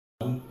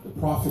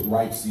prophet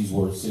writes these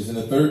words. It says, in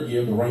the 3rd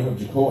year of the reign of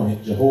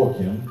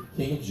Jehoiakim,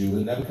 king of Judah,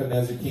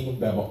 Nebuchadnezzar, king of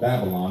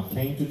Babylon,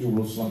 came to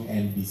Jerusalem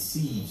and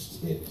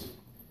besieged it.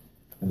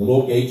 And the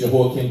Lord gave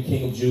Jehoiakim,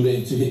 king of Judah,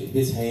 into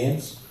his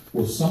hands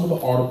with some of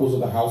the articles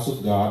of the house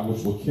of God,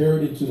 which were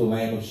carried into the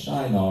land of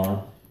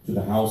Shinar to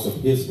the house of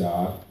his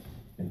God.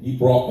 And he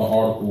brought the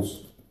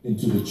articles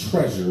into the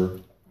treasure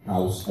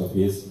house of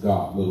his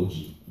God, little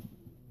g.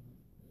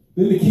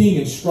 Then the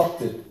king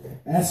instructed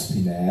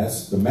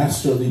Ashpenaz, the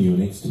master of the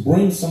eunuchs, to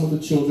bring some of the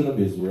children of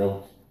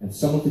Israel and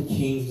some of the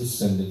king's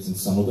descendants and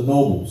some of the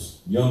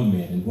nobles, young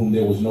men in whom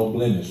there was no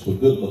blemish, but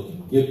good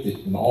looking,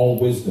 gifted in all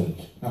wisdom.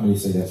 How many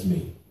say that's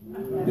me?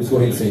 Just go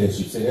ahead and say that's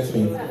you. Say that's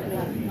me.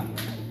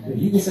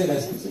 You can say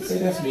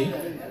that's me.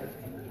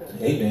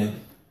 Amen.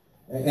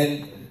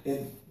 And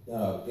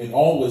in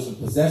all wisdom,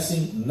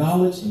 possessing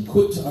knowledge and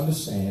quick to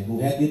understand, who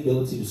had the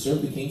ability to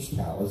serve the king's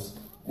palace,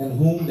 and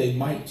whom they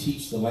might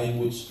teach the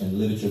language and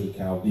literature of the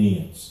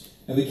Chaldeans.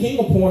 And the king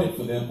appointed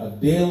for them a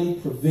daily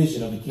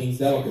provision of the king's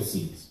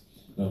delicacies,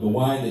 the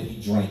wine that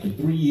he drank, and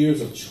 3 years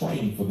of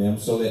training for them,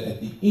 so that at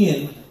the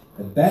end,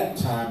 at that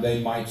time,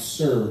 they might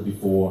serve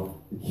before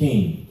the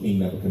king, King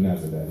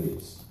Nebuchadnezzar, that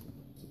is.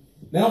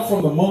 Now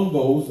from among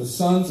those, the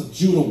sons of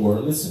Judah were,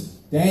 listen,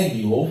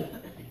 Daniel,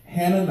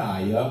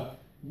 Hananiah,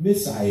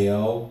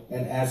 Mishael,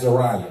 and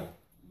Azariah.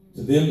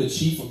 To them the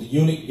chief of the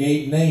eunuch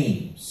gave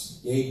names.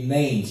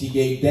 He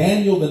gave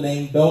Daniel the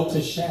name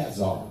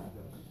Belteshazzar.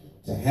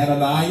 To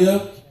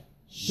Hananiah,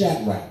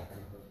 Shadrach.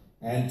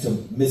 And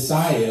to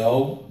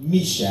Mishael,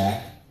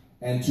 Meshach.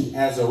 And to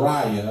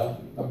Azariah,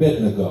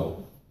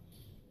 Abednego.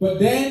 But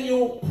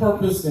Daniel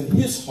purposed in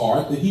his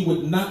heart that he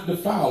would not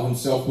defile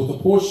himself with a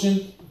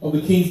portion of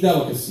the king's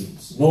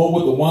delicacies, nor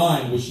with the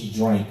wine which he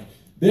drank.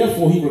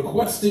 Therefore he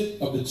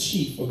requested of the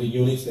chief of the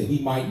eunuchs that he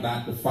might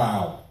not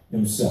defile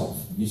himself.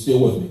 You still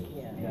with me?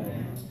 Yeah.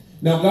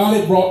 Now God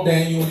had brought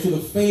Daniel into the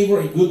favor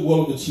and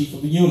goodwill of the chief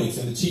of the eunuchs.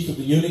 And the chief of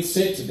the eunuchs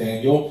said to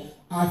Daniel,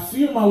 I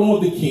fear my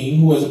lord the king,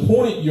 who has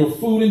appointed your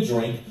food and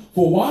drink,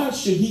 for why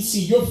should he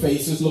see your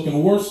faces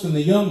looking worse than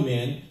the young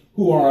men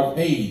who are of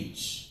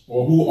age,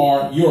 or who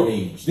are your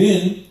age?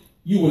 Then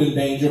you would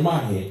endanger my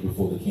head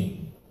before the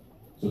king.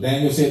 So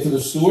Daniel said to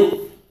the steward,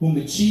 whom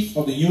the chief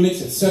of the eunuchs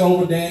had set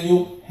over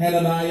Daniel,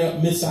 Hananiah,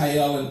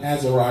 Mishael, and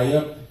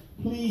Azariah,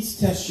 please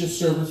test your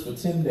servants for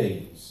 10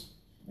 days,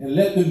 and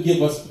let them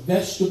give us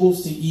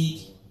vegetables to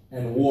eat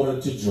and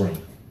water to drink.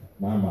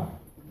 My.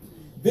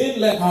 Then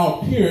let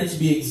our appearance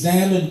be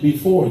examined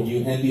before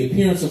you, and the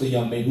appearance of the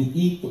young men who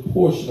eat the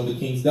portion of the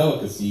king's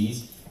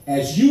delicacies.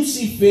 As you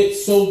see fit,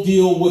 so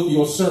deal with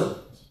your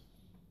servants.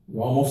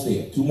 We're almost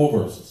there. 2 more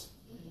verses.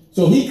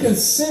 So he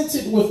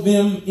consented with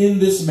them in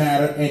this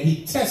matter, and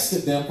he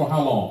tested them for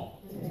how long?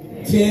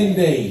 10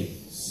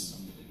 days.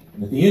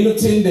 And at the end of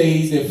 10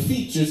 days, their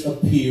features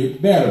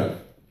appeared better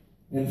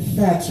and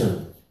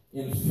fatter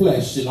in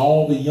flesh than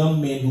all the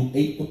young men who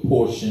ate the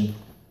portion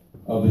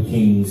of the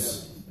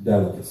king's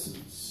delicacies.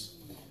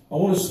 I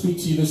want to speak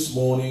to you this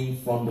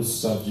morning from the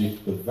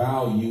subject, the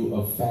value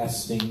of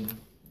fasting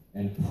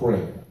and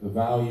prayer. The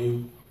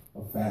value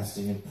of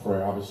fasting and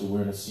prayer. Obviously,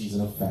 we're in a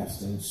season of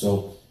fasting,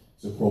 so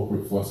it's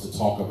appropriate for us to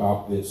talk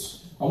about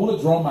this. I want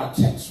to draw my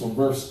text from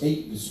verse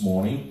 8 this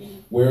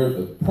morning, where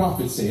the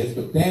prophet says,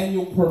 but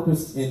Daniel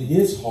purposed in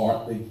his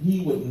heart that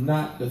he would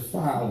not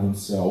defile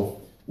himself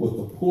with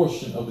the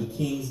portion of the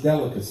king's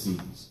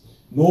delicacies,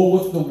 nor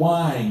with the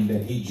wine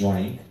that he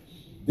drank.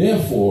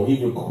 Therefore,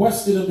 he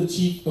requested of the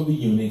chief of the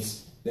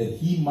eunuchs that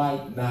he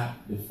might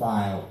not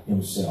defile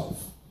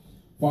himself.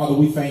 Father,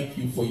 we thank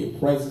you for your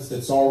presence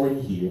that's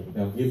already here.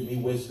 Now give me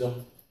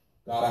wisdom.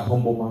 God, I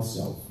humble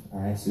myself.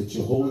 I ask that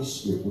your Holy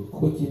Spirit would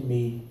quicken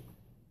me.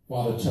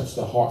 Father, touch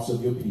the hearts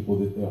of your people,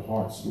 that their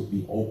hearts would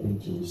be open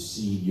to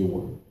receive your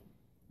word.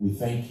 We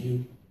thank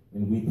you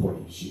and we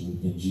praise you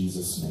in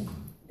Jesus' name.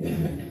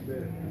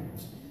 Amen.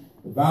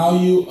 The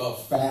value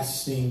of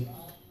fasting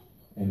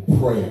and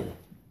prayer.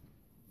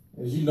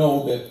 As you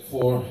know, that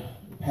for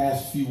the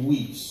past few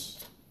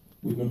weeks,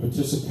 we've been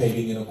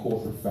participating in a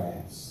corporate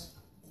fast,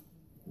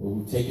 where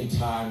we've taken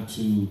time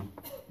to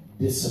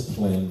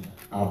discipline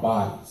our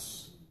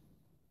bodies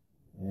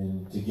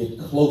and to get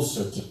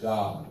closer to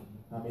God.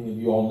 How many of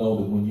you all know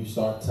that when you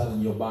start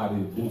telling your body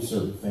to do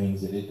certain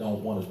things that it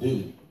don't want to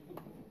do,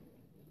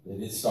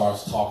 that it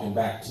starts talking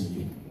back to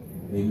you?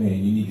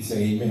 Amen. You need to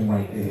say amen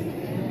right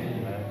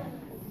there.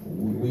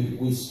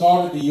 We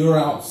started the year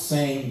out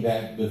saying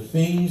that the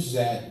things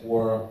that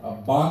were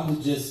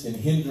bondages and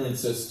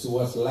hindrances to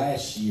us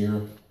last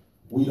year,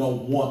 we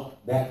don't want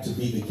that to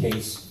be the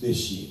case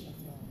this year.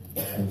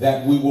 And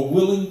that we were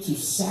willing to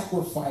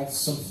sacrifice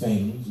some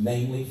things,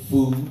 namely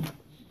food,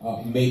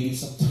 maybe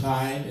some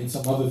time and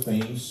some other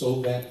things,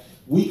 so that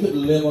we could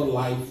live a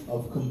life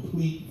of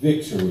complete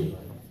victory.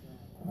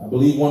 I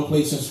believe one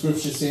place in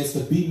Scripture says to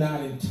be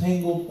not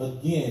entangled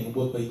again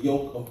with a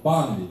yoke of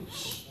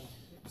bondage.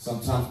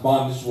 Sometimes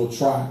bondage will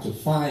try to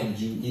find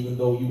you even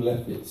though you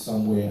left it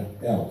somewhere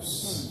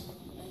else.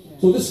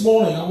 So this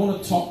morning I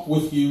want to talk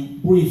with you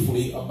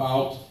briefly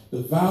about the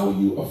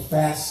value of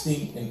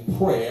fasting and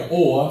prayer,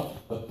 or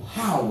the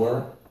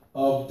power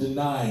of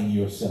denying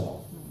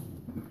yourself.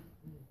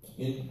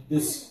 In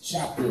this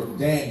chapter of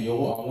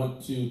Daniel, I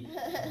want to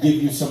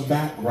give you some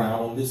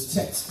background on this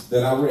text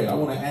that I read. I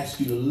want to ask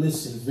you to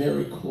listen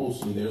very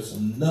closely. There are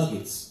some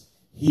nuggets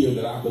here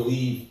that I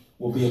believe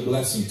will be a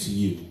blessing to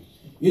you.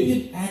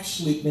 It had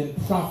actually been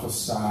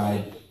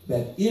prophesied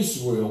that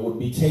Israel would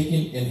be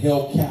taken and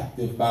held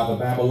captive by the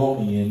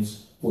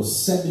Babylonians for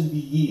 70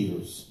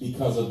 years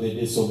because of their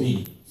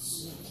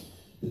disobedience.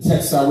 The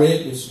text I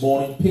read this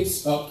morning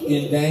picks up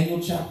in Daniel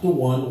chapter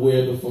 1,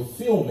 where the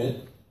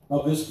fulfillment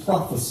of this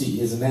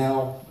prophecy is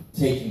now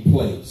taking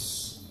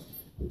place.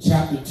 The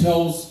chapter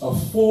tells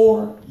of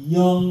 4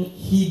 young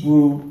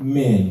Hebrew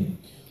men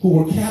who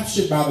were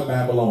captured by the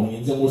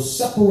Babylonians and were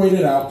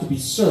separated out to be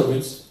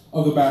servants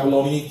of the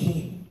Babylonian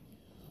king.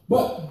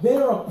 But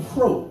their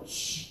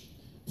approach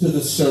to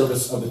the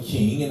service of the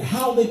king and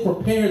how they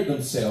prepared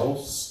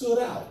themselves stood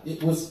out.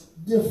 It was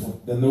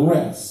different than the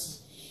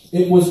rest.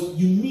 It was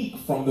unique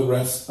from the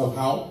rest of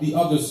how the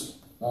others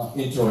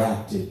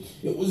interacted.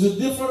 It was a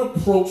different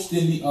approach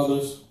than the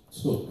others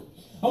took.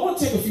 I want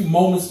to take a few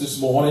moments this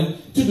morning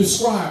to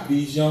describe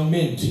these young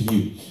men to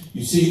you.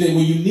 You see, they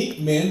were unique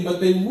men,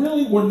 but they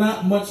really were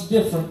not much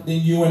different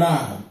than you and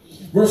I.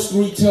 Verse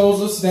 3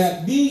 tells us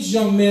that these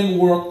young men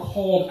were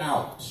called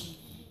out.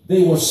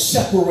 They were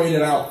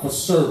separated out for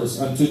service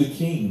unto the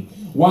king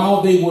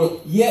while they were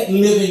yet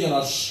living in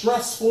a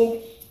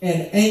stressful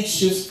and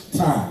anxious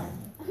time.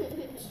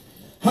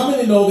 How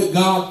many know that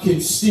God can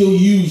still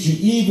use you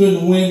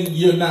even when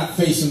you're not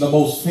facing the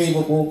most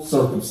favorable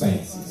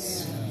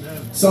circumstances?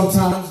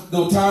 Sometimes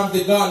the times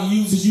that God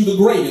uses you the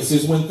greatest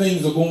is when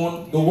things are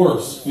going the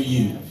worst for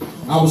you.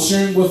 I was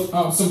sharing with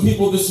some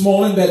people this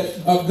morning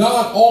that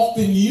God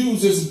often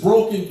uses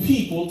broken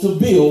people to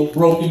build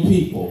broken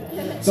people.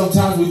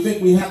 Sometimes we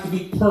think we have to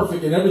be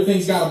perfect and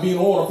everything's got to be in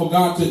order for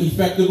God to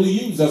effectively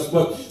use us.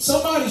 But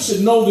somebody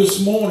should know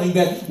this morning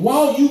that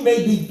while you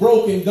may be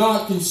broken,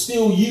 God can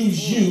still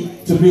use you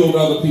to build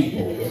other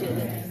people.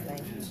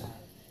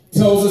 It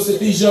tells us that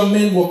these young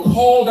men were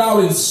called out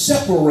and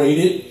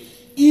separated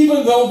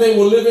even though they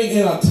were living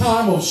in a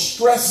time of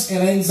stress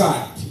and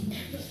anxiety.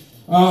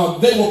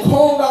 They were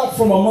called out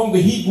from among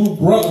the Hebrew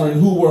brethren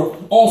who were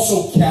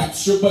also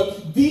captured,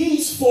 but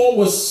these 4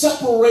 were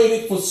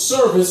separated for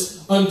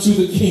service unto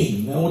the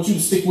king. Now, I want you to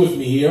stick with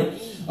me here.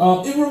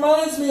 It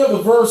reminds me of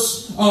a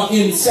verse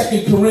in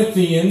 2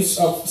 Corinthians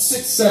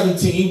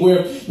 6:17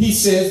 where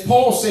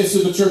Paul says to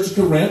the church of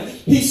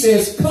Corinth, he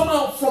says, "Come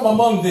out from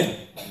among them,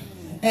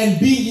 and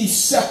be ye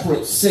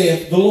separate,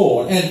 saith the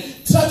Lord, and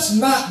touch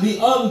not the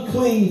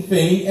unclean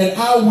thing, and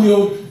I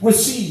will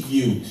receive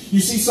you." You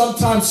see,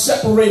 sometimes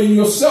separating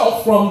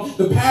yourself from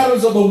the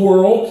patterns of the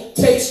world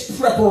takes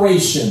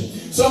preparation.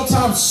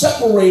 Sometimes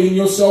separating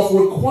yourself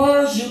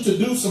requires you to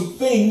do some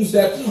things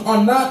that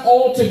are not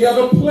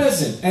altogether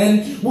pleasant.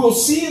 And we'll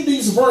see in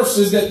these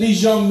verses that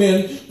these young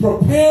men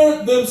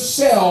prepared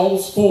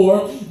themselves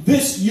for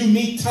this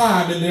unique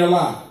time in their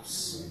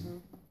lives.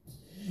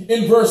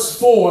 In verse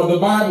 4, the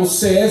Bible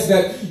says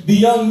that the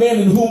young men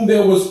in whom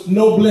there was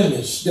no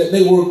blemish, that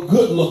they were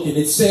good looking.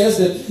 It says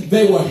that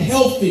they were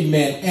healthy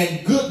men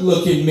and good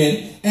looking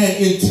men and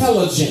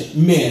intelligent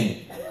men.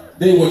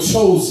 They were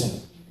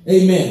chosen.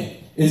 Amen.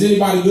 Is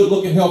anybody good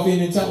looking, healthy,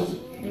 and intelligent?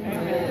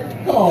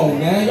 Amen. Come on,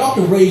 man. Y'all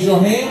can raise your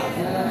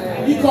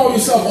hand. You call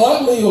yourself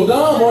ugly or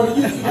dumb, or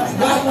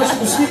God wants you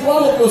to speak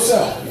well of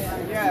yourself.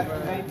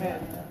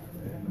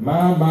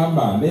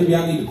 My. Maybe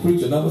I need to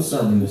preach another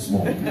sermon this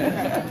morning.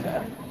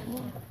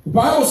 The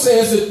Bible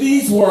says that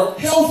these were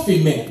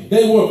healthy men.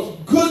 They were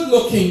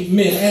good-looking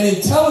men and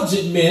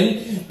intelligent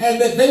men, and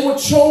that they were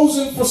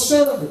chosen for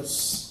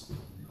service.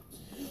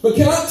 But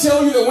can I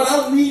tell you that when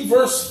I read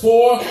verse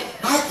 4,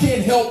 I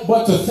can't help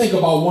but to think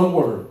about one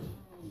word.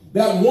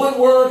 That one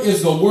word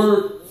is the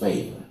word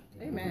favor.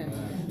 Amen.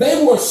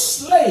 They were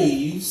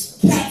slaves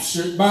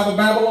captured by the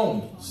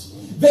Babylonians.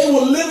 They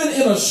were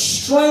living in a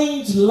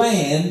strange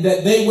land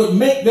that they would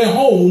make their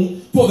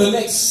home for the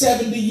next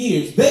 70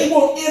 years. They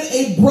were in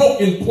a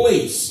broken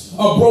place,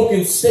 a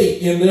broken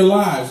state in their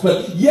lives.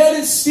 But yet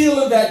it's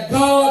still in that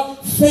God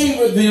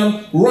favored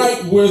them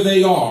right where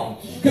they are.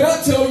 Can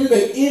I tell you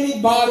that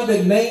anybody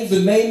that names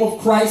the name of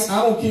Christ,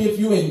 I don't care if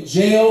you're in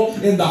jail,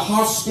 in the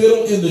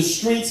hospital, in the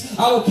streets,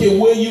 I don't care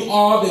where you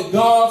are, that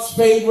God's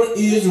favor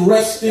is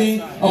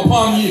resting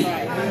upon you.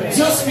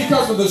 Just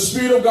because of the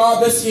Spirit of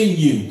God that's in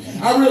you.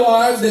 I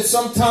realize that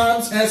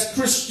sometimes as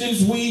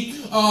Christians we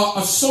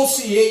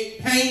associate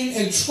pain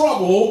and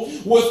trouble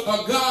with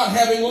God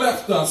having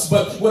left us.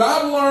 But what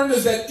I've learned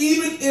is that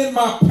even in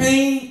my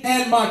pain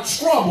and my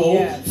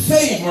trouble,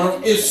 favor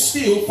is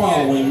still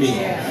following me.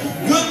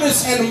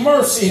 Goodness and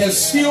mercy has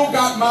still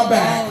got my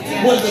back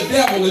when the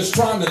devil is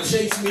trying to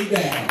chase me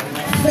down.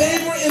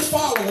 Favor is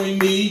following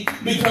me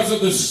because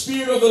of the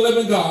Spirit of the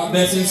living God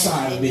that's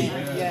inside of me.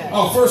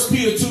 1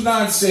 Peter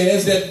 2:9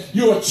 says that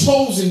you're a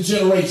chosen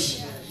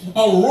generation,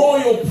 a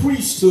royal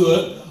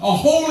priesthood, a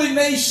holy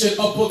nation,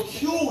 a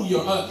peculiar,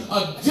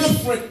 a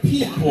different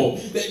people,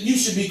 that you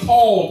should be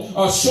called,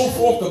 show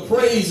forth the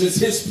praises,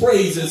 his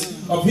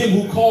praises of him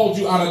who called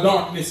you out of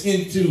darkness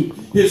into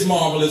his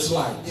marvelous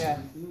light. Yeah.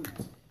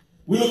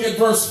 We look at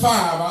verse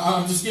 5.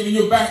 I'm just giving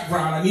you a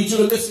background. I need you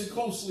to listen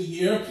closely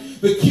here.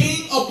 The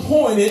king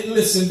appointed,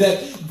 listen,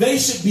 that they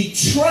should be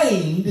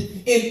trained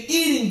in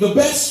eating the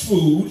best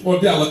food or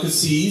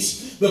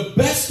delicacies, the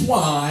best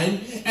wine,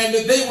 and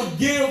that they would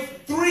give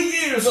 3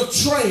 years of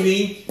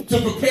training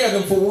to prepare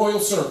them for royal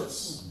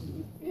service.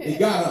 They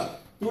got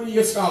a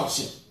 3-year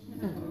scholarship.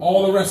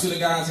 All the rest of the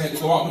guys had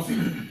to go out in the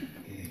field.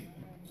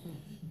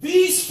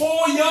 These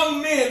 4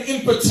 young men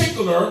in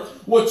particular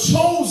were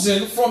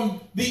chosen from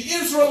the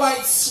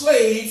Israelite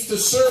slaves to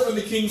serve in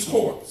the king's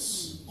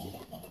courts.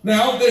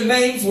 Now, their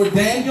names were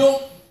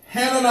Daniel,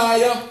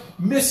 Hananiah,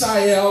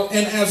 Mishael,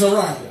 and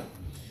Azariah.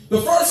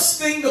 The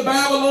first thing the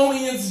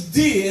Babylonians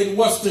did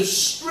was to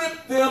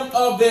strip them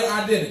of their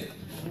identity.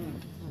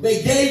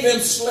 They gave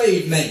them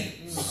slave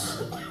names.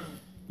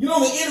 You know,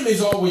 the enemy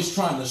is always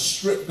trying to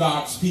strip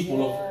God's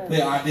people of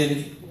their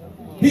identity.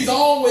 He's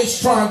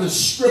always trying to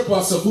strip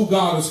us of who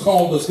God has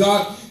called us.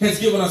 God has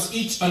given us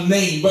each a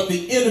name, but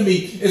the enemy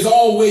is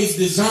always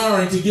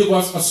desiring to give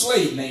us a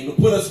slave name, to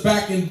put us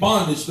back in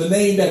bondage, the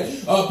name that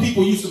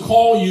people used to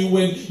call you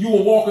when you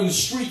were walking the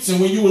streets and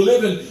when you were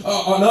living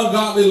an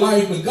ungodly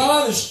life. But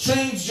God has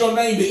changed your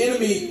name. The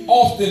enemy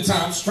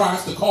oftentimes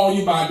tries to call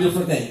you by a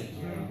different name.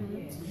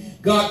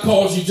 God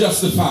calls you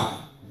justified.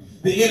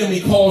 The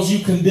enemy calls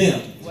you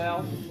condemned.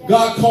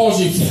 God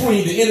calls you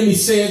free. The enemy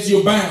says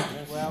you're bound.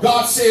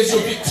 God says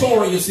you're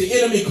victorious. The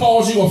enemy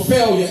calls you a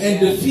failure and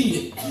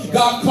defeated.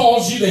 God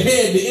calls you the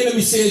head. The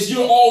enemy says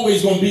you're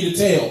always going to be the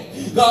tail.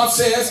 God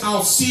says,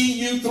 I'll see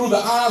you through the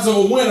eyes of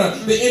a winner.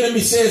 The enemy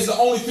says the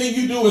only thing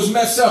you do is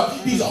mess up.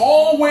 He's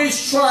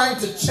always trying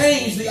to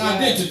change the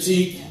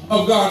identity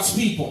of God's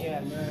people.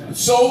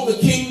 So the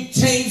king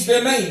changed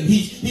their name.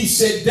 He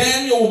said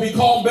Daniel will be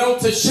called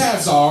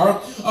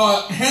Belteshazzar,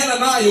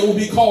 Hananiah will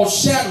be called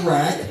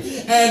Shadrach,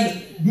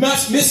 and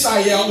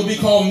Mishael will be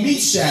called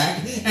Meshach,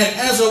 and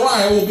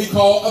Azariah will be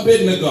called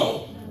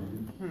Abednego.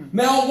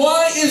 Now,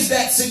 why is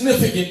that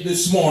significant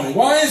this morning?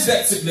 Why is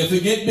that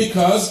significant?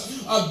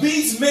 Because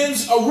these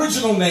men's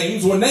original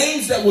names were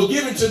names that were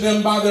given to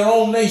them by their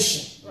own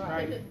nation.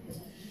 Right.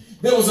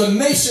 There was a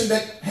nation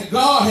that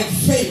God had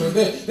favored.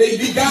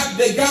 They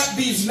got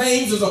these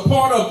names as a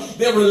part of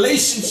their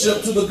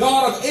relationship to the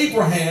God of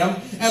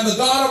Abraham and the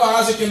God of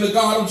Isaac and the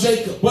God of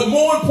Jacob. But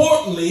more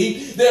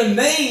importantly, their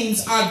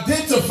names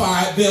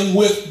identified them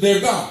with their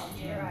God.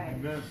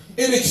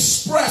 It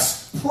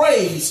expressed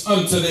praise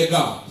unto their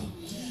God.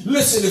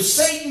 Listen, if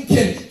Satan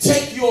can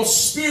take your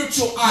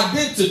spiritual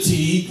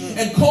identity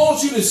and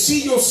cause you to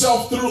see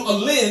yourself through a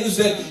lens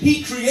that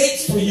he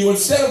creates for you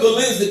instead of the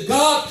lens that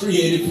God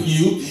created for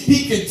you,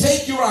 he can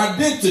take your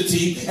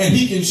identity and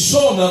he can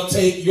sure enough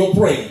take your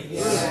praise.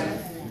 Yeah.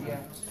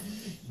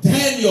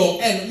 Daniel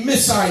and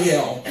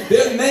Mishael,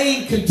 their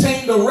name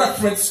contained a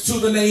reference to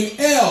the name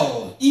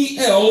El,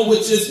 E-L,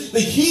 which is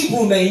the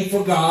Hebrew name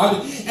for God,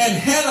 and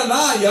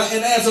Hananiah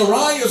and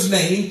Azariah's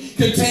name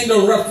contained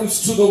a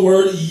reference to the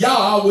word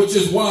Yah, which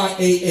is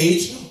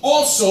Y-A-H,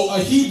 also a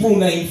Hebrew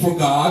name for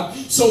God.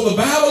 So the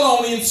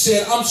Babylonians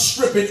said, I'm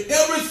stripping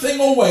everything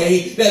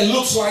away that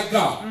looks like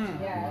God.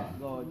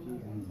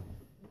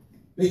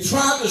 They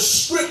tried to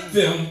strip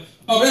them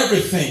of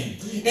everything.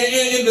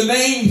 In the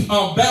name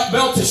of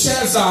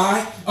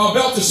Belteshazzar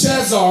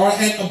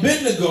and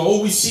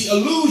Abednego, we see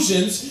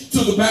allusions to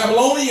the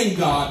Babylonian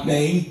god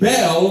named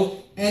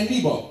Bel and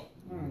Nebo.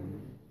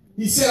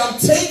 He said, I'm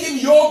taking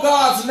your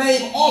God's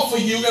name off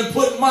of you and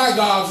putting my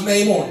God's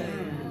name on it.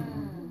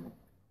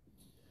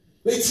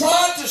 They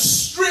tried to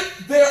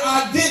strip their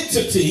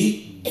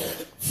identity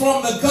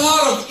from the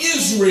God of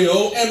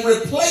Israel and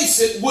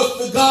replace it with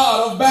the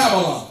God of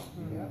Babylon.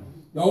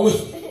 Y'all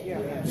with me?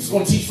 I'm just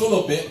going to teach for a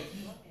little bit.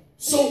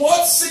 So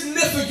what's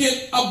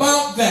significant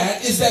about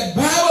that is that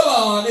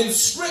Babylon in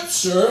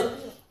Scripture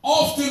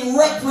often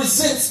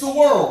represents the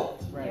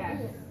world.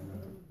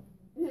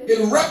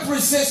 It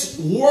represents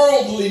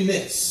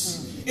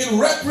worldliness. It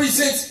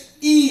represents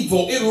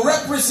evil. It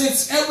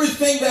represents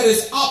everything that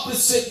is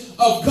opposite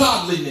of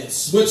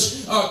godliness,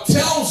 which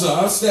tells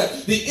us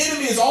that the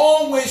enemy is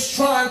always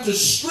trying to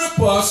strip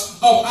us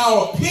of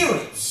our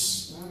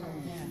appearance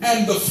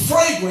and the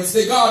fragrance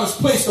that God has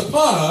placed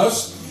upon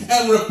us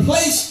and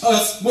replace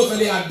us with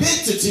the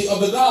identity of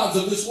the gods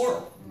of this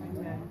world.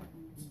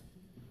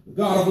 The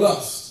God of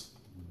lust,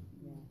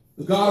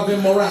 the God of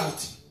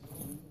immorality,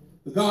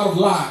 the God of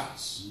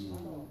lies,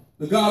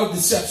 the God of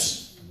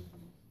deception,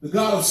 the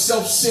God of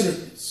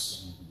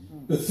self-centeredness,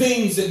 the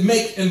things that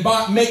make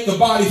the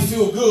body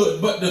feel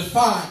good but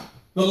defy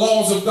the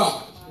laws of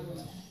God.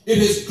 It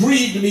has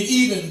grieved me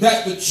even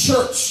that the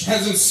church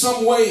has in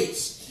some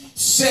ways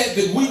said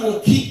that we will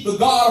keep the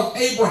God of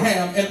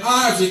Abraham and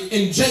Isaac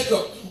and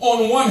Jacob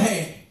on one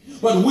hand,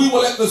 but we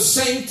will at the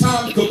same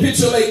time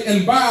capitulate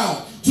and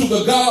bow to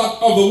the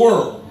God of the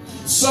world.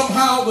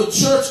 Somehow the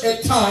church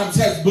at times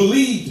has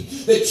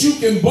believed that you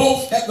can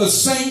both at the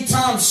same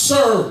time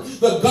serve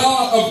the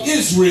God of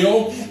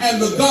Israel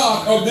and the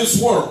God of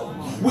this world.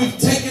 We've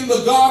taken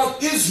the God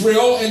of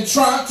Israel and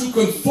tried to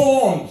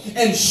conform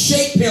and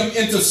shape him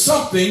into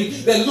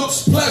something that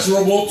looks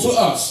pleasurable to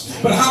us.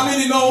 But how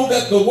many know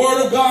that the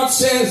Word of God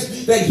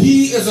says that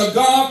he is a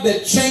God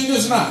that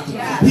changes not?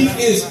 He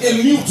is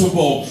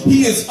immutable.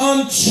 He is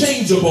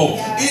unchangeable.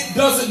 It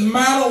doesn't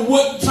matter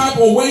what type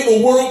of way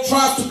the world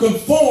tries to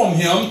conform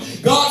him.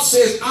 God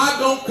says, I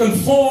don't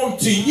conform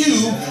to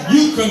you.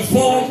 You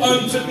conform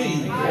unto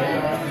me.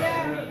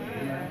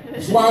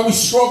 That's why we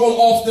struggle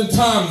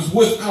oftentimes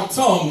with our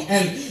tongue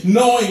and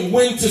knowing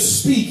when to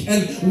speak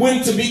and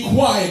when to be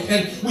quiet.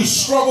 And we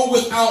struggle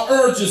with our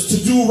urges to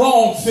do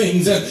wrong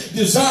things and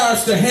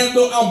desires to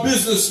handle our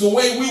business the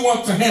way we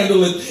want to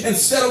handle it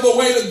instead of the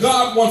way that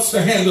God wants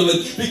to handle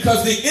it.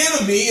 Because the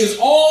enemy is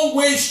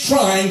always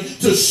trying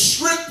to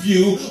strip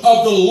you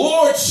of the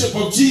lordship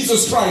of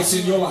Jesus Christ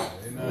in your life.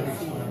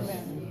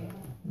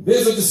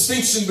 There's a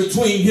distinction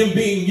between him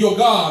being your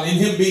God and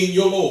him being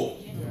your Lord.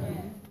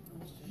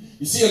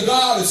 You see, a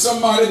God is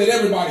somebody that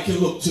everybody can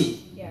look to.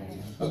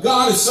 A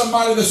God is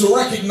somebody that's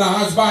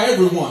recognized by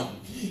everyone.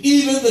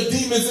 Even the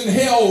demons in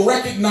hell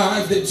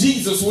recognized that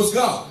Jesus was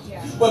God.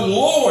 But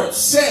Lord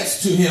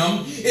says to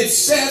him, it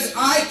says,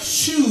 I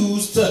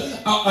choose to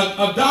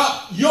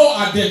adopt your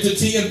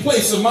identity in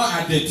place of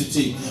my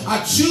identity.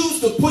 I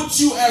choose to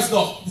put you as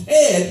the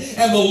head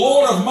and the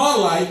Lord of my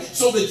life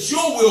so that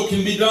your will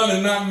can be done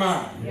and not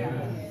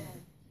mine.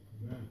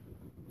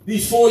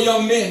 These four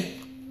young men,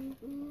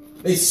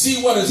 they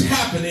see what is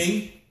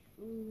happening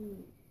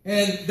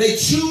and they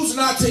choose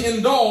not to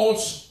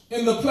indulge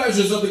in the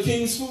pleasures of the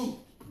king's food.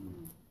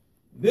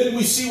 Then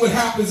we see what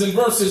happens in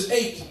verses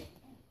 8,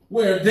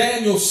 where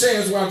Daniel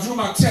says, where I drew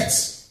my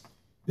text,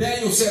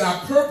 Daniel said, I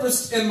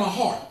purposed in my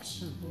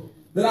heart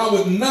that I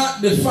would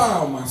not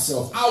defile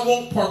myself. I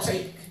won't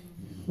partake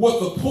with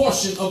the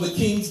portion of the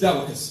king's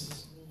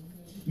delicacies,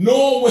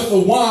 nor with the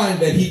wine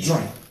that he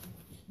drank.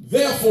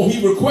 Therefore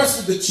he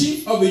requested the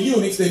chief of the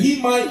eunuchs that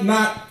he might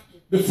not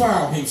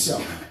defile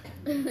himself.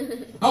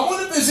 I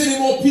wonder if there's any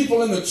more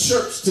people in the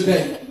church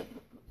today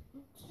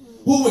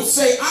who would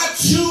say, I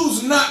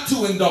choose not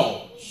to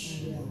indulge.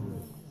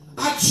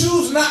 I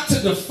choose not to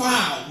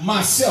defile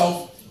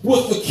myself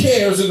with the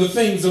cares and the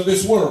things of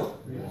this world.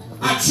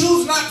 I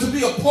choose not to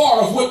be a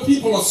part of what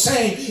people are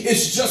saying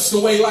is just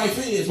the way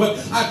life is, but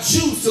I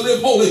choose to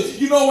live holy.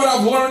 You know what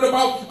I've learned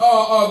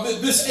about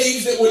this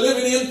age that we're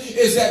living in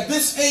is that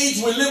this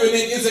age we're living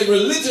in is a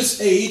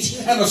religious age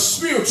and a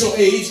spiritual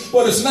age,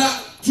 but it's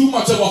not too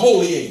much of a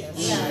holy age.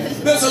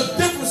 There's a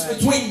difference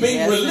between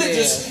being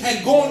religious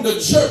and going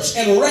to church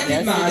and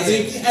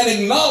recognizing and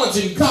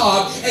acknowledging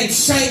God and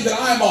saying that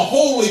I'm a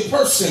holy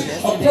person,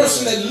 a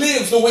person that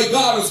lives the way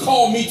God has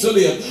called me to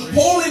live.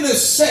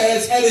 Holiness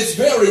says at its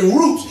very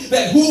root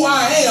that who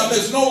I am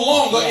is no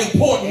longer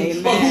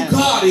important, but who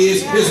God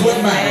is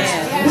what matters.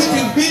 We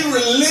can be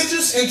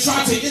religious and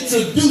try to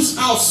introduce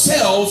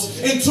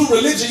ourselves into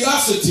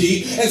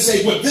religiosity and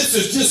say, well, this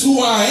is just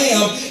who I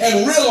am,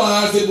 and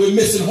realize that we're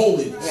missing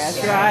holiness.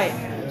 That's right.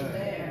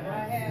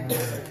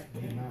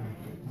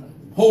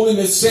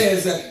 Holiness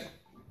says that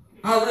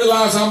I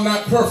realize I'm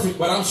not perfect,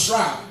 but I'm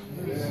striving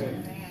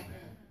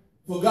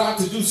for God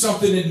to do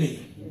something in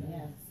me.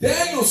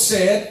 Daniel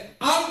said,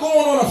 I'm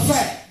going on a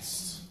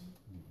fast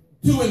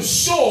to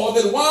ensure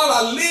that while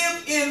I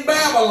live in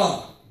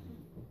Babylon,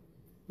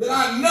 that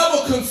I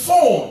never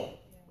conform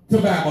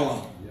to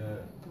Babylon.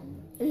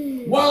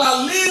 While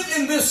I live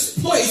in this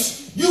place,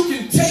 you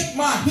can take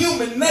my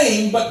human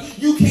name, but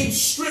you can't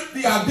strip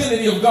the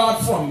identity of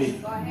God from me.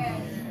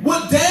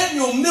 What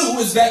Daniel knew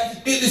is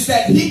that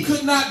he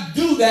could not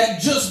do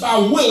that just by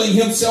willing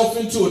himself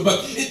into it.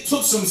 But it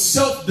took some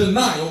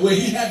self-denial where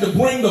he had to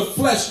bring the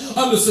flesh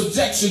under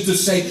subjection to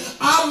say,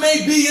 I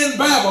may be in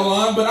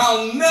Babylon, but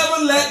I'll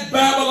never let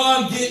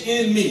Babylon get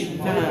in me.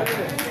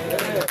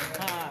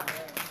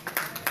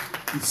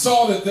 He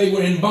saw that they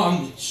were in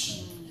bondage.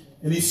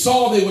 And he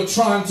saw they were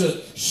trying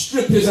to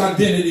strip his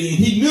identity. And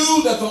he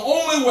knew that the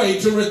only way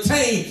to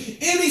retain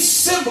any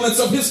semblance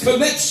of his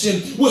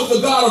connection with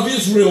the God of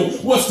Israel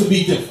was to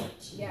be different.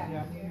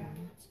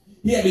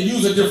 He had to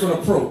use a different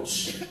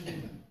approach.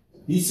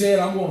 He said,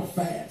 I'm going to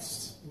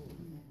fast.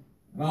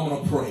 And I'm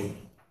going to pray.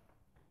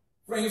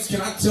 Friends,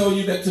 can I tell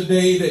you that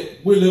today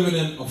that we're living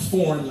in a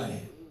foreign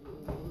land?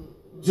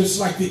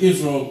 Just like the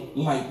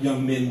Israelite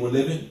young men were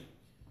living.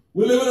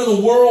 We're living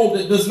in a world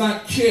that does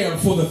not care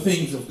for the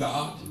things of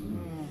God,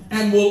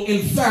 and will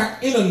in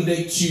fact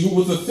inundate you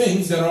with the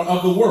things that are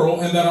of the world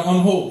and that are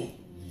unholy.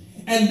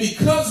 And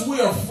because we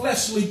are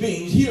fleshly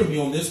beings, hear me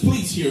on this,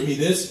 please hear me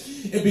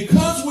this, and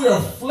because we are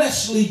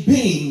fleshly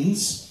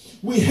beings,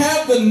 we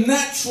have the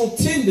natural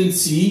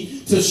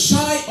tendency to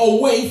shy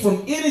away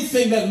from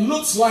anything that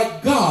looks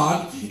like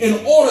God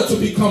in order to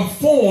become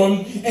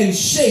formed and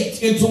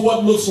shaped into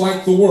what looks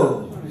like the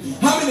world.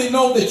 How many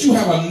know that you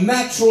have a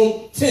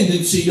natural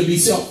tendency to be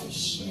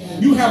selfish?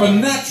 You have a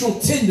natural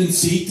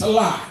tendency to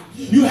lie.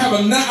 You have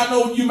I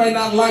know you may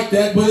not like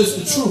that, but it's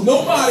the truth.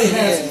 Nobody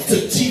has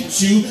to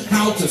teach you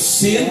how to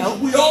sin.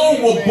 We all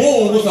were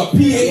born with a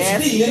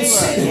PhD in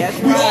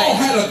sin. We all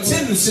had a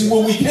tendency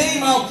when we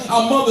came out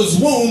our mother's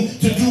womb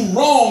to do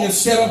wrong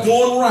instead of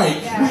doing right.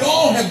 We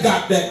all have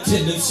got that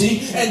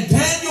tendency. And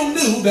Daniel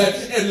knew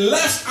that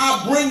unless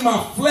I bring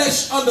my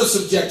flesh under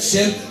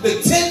subjection,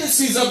 the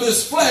tendencies of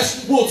this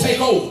flesh will take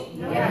over.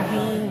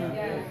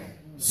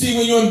 See,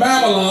 when you're in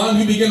Babylon,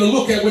 you begin to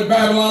look at what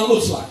Babylon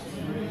looks like.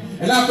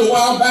 And after a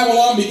while,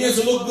 Babylon begins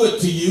to look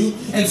good to you.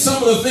 And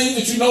some of the things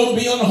that you know to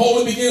be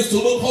unholy begins to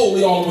look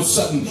holy all of a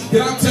sudden.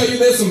 Can I tell you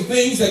there's some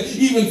things that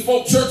even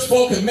church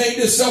folk have made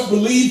themselves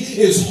believe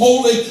is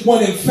holy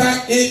when in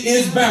fact it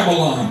is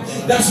Babylon.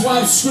 That's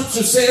why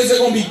Scripture says there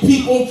are going to be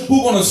people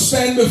who are going to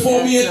stand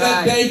before me at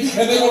that day.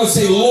 And they're going to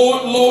say,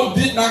 Lord, Lord,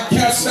 did not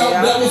cast out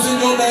devils in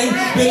your name?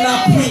 Did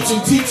not preach and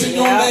teach in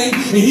your name?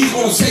 And he's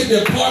going to say,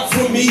 depart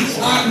from me,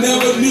 I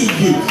never knew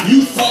you.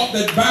 You thought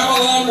that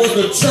Babylon was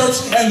the church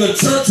and the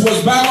church was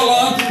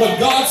Babylon, but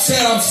God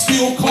said I'm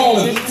still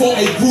calling for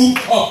a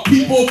group of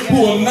people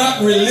who are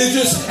not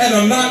religious and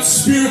are not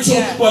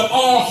spiritual, but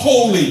are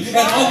holy and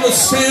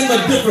understand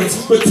the difference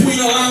between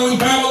allowing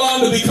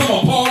Babylon to become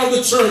a part of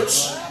the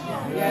church.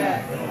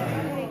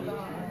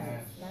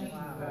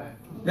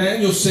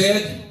 Daniel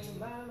said,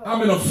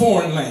 I'm in a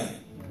foreign land.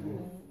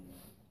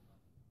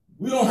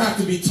 We don't have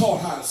to be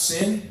taught how to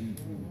sin.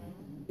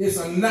 It's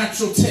a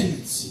natural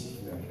tendency.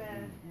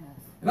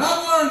 And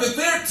I've learned that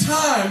there are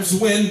times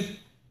when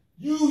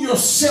you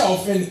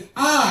yourself and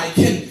I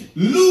can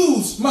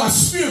lose my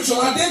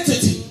spiritual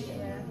identity.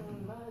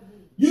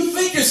 You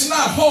think it's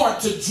not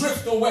hard to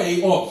drift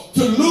away or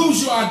to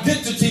lose your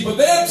identity, but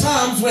there are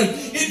times when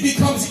it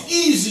becomes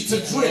easy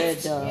to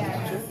drift.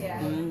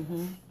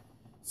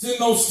 It's in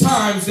those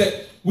times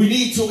that we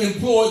need to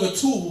employ the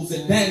tools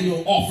that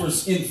Daniel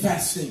offers in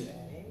fasting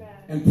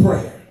and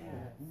prayer.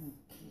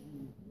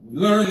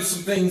 Learn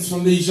some things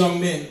from these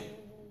young men.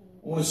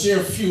 I want to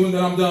share a few and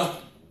then I'm done.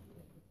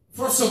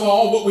 First of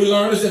all, what we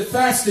learn is that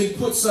fasting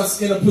puts us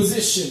in a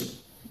position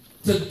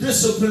to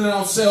discipline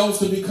ourselves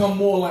to become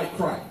more like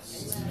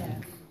Christ.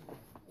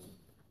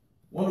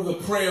 One of the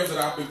prayers that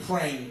I've been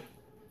praying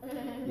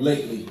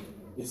lately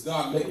is,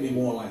 God, make me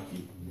more like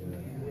you.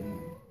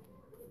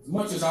 As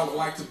much as I would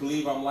like to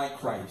believe I'm like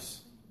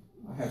Christ,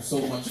 I have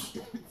so much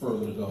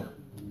further to go.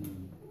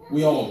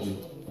 We all do.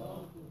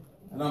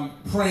 And I'm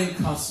praying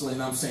constantly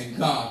and I'm saying,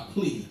 God,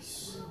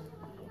 please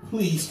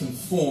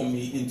conform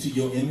me into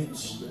your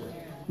image.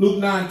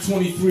 Luke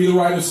 9:23, the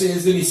writer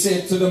says, then he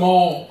said to them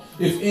all,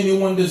 if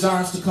anyone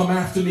desires to come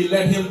after me,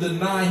 let him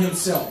deny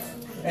himself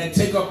and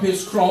take up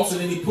his cross.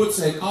 And then he puts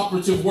an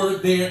operative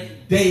word there,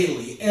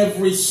 daily,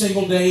 every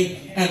single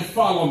day, and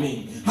follow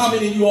me. How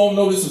many of you all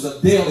know this is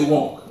a daily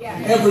walk?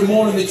 Every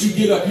morning that you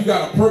get up, you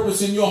got a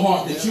purpose in your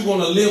heart that you're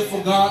going to live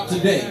for God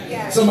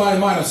today. Somebody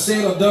might have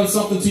said or done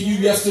something to you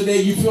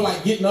yesterday. You feel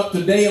like getting up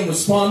today and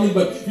responding,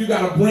 but you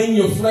got to bring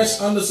your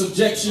flesh under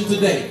subjection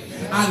today.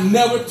 I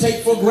never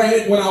take for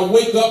granted when I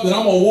wake up that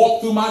I'm going to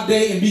walk through my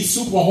day and be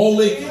super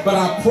holy, but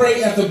I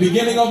pray at the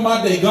beginning of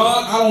my day,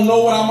 God, I don't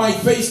know what I might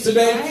face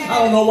today. I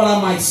don't know what I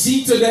might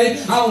see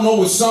today. I don't know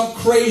what some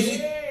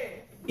crazy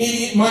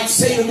idiot might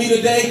say to me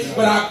today,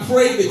 but I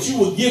pray that you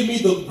will give me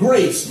the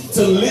grace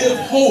to live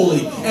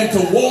holy and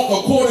to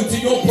walk according to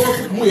your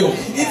perfect will.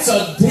 It's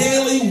a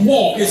daily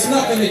walk. It's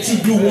nothing that you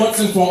do once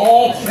and for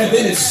all and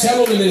then it's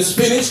settled and it's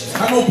finished.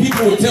 I know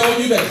people will tell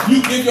you that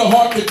you give your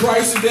heart to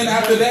Christ and then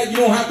after that you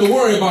don't have to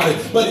worry about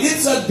it. But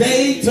it's a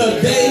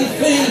day-to-day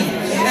thing.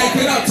 And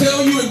can I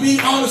tell you and be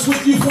honest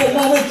with you for a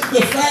moment?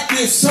 The fact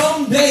is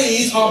some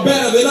days are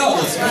better than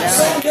others.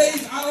 Some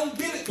days I don't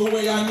get it the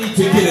way I need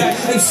to get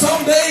it. And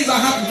some days I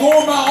have to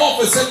go in my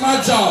office at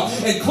my job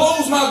and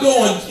close my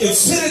door and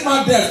sit at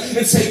my desk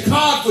and say,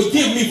 God,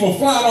 forgive me for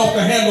flying off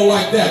the handle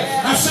like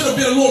that. I should have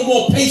been a little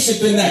more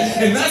patient than that.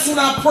 And that's when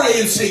I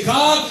pray and say,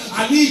 God,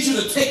 I need you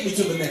to take me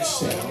to the next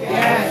step.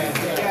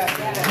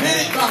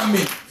 Minute by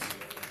minute.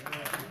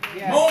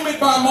 Moment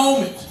by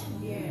moment.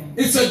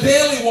 It's a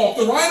daily walk.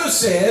 The writer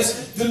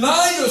says,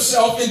 deny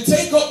yourself and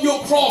take up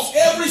your cross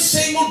every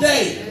single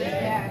day.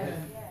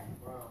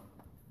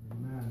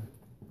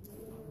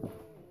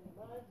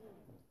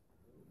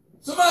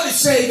 Somebody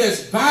say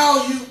there's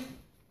value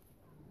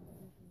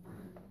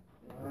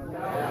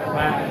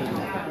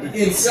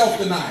in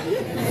self-denial.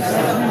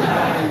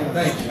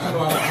 Thank you. I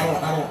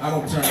know I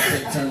don't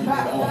take turns in the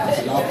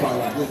office. Y'all probably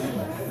like this.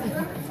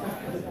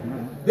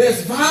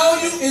 There's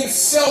value in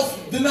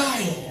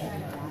self-denial.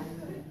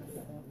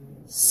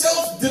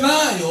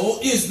 Self-denial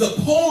is the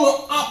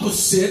polar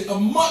opposite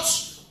of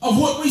much of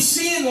what we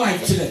see in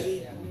life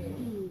today.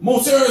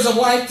 Most areas of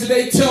life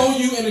today tell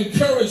you and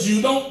encourage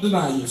you, don't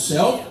deny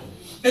yourself.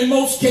 In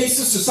most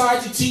cases,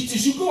 society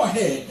teaches you, go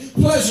ahead,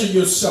 pleasure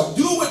yourself,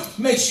 do what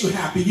makes you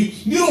happy.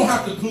 You don't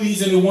have to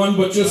please anyone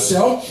but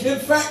yourself. In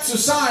fact,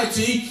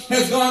 society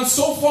has gone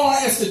so far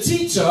as to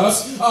teach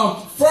us,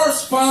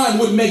 first find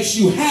what makes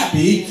you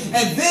happy,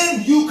 and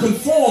then you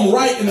conform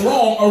right and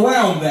wrong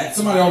around that.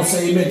 Somebody ought to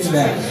say amen to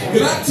that.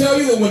 Can I tell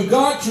you that when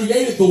God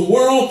created the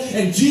world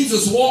and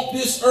Jesus walked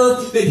this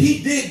earth, that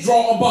he did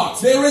draw a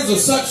box. There is a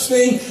such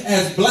thing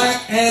as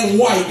black and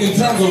white in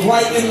terms of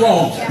right and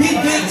wrong. He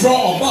did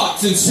draw a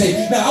box and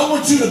say, now I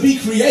want you to be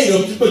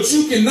creative, but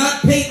you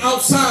cannot paint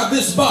outside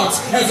this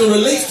box as it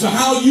relates to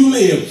how you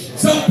live.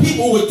 Some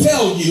people would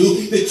tell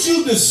you that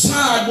you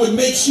decide what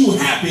makes you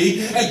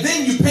happy, and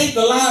then you paint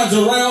the lines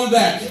around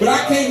that. But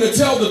I came to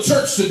tell the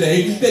church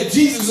today that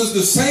Jesus is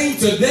the same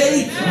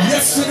today,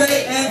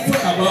 yesterday, and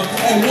forever.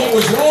 And what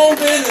was wrong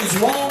then is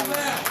wrong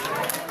now.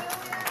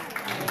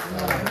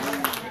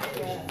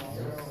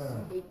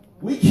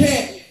 We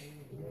can't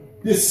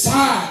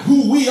decide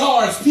who we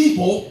are as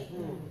people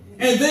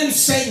and then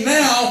say,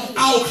 now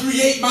I'll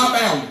create my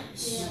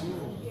boundaries.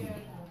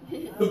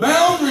 The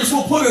boundaries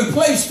were put in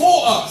place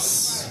for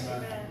us.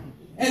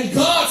 And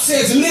God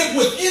says, live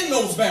within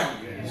those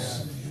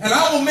boundaries. And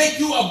I will make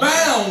you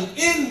abound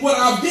in what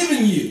I've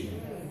given you.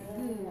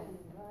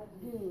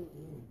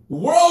 The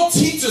world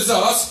teaches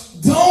us,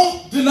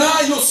 don't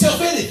deny yourself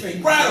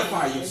anything.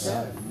 Gratify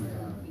yourself.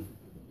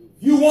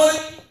 If you want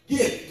it,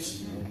 get it.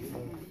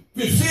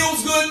 If it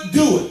feels good,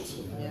 do it.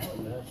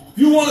 If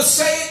you want to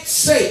say it,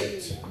 say it.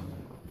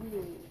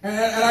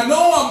 And I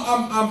know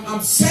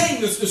I'm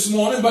saying this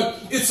morning, but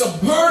it's a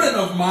burden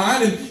of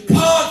mine, and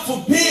God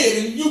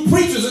forbid, and you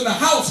preachers in the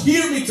house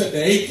hear me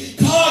today,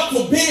 God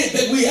forbid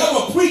that we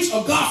ever preach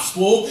a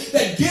gospel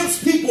that gives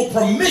people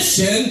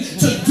permission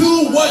to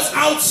do what's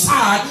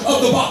outside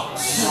of the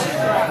box.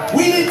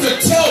 We need to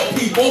tell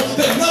people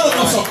that none of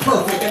us are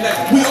perfect and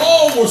that we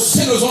all were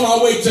sinners on our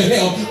way to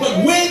hell.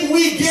 But when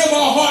we give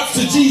our hearts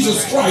to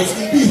Jesus Christ,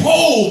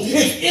 behold,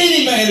 if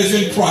any man is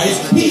in Christ,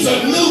 he's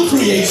a new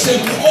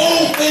creation.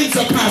 Old things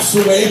are passed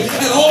away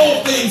and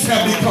all things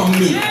have become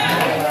new.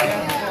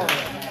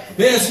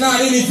 There's not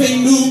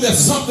anything new. There's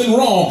something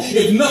wrong.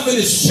 If nothing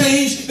has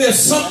changed, there's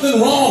something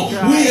wrong.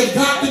 We have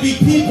got to be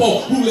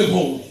people who live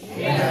holy.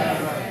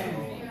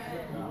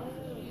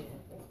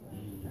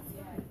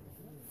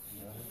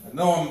 I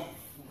know I'm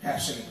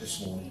passionate this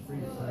morning.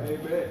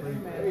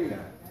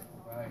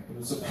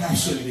 It's a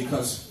passion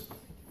because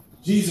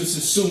Jesus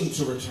is soon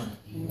to return.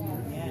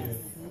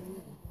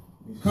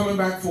 He's coming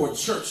back for a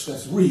church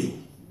that's real.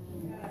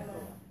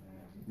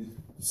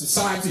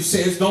 Society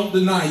says, don't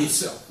deny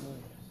yourself.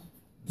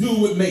 Do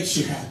what makes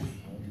you happy.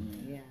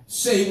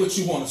 Say what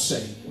you want to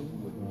say.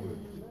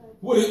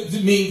 What does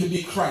it mean to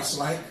be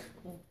Christ-like?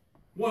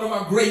 One of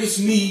our greatest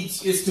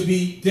needs is to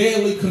be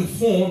daily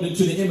conformed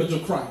into the image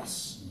of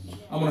Christ.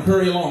 I'm going to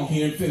hurry along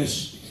here and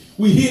finish.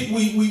 We have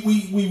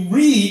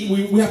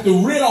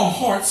to rid our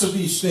hearts of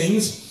these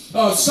things.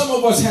 Some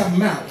of us have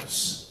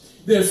malice.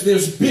 There's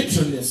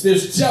bitterness.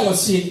 There's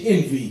jealousy and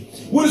envy.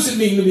 What does it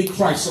mean to be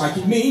Christ-like?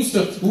 It means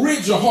to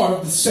rid your heart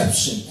of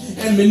deception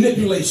and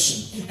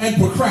manipulation and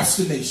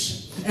procrastination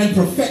and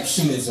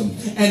perfectionism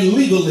and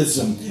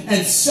legalism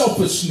and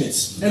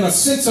selfishness and a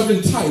sense of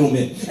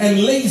entitlement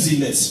and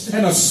laziness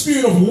and a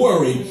spirit of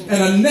worry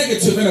and a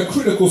negative and a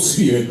critical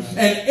spirit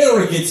and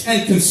arrogance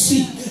and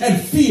conceit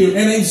and fear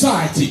and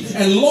anxiety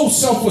and low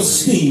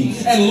self-esteem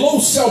and low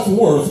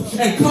self-worth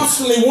and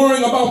constantly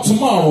worrying about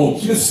tomorrow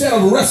instead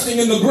of resting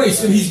in the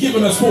grace that he's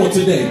given us for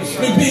today,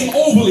 and being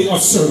overly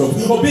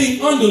assertive or being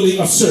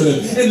underly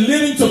assertive and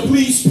living to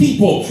please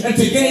people and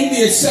to gain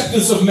the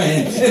acceptance of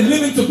man and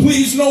living to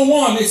please no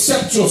one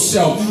except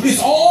yourself. It's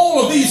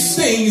all of these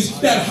things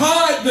that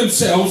hide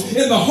themselves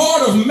in the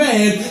heart of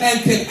man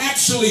and can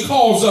actually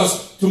cause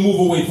us to move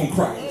away from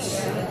Christ.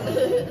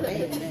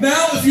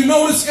 Now, if you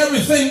notice,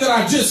 everything that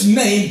I just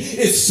named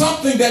is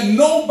something that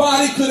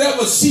nobody could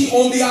ever see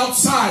on the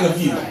outside of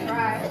you.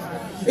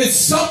 It's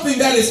something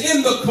that is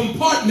in the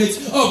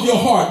compartments of your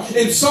heart.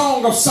 In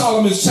Song of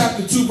Solomon,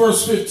 chapter 2,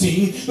 verse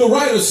 15, the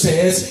writer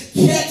says,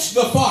 catch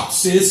the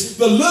foxes.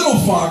 The little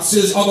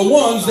foxes are the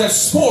ones that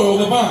spoil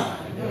the vine.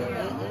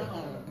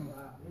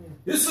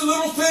 It's the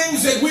little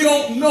things that we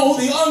don't know,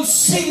 the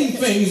unseen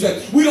things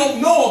that we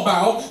don't know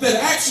about that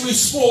actually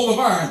spoil the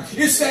vine.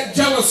 It's that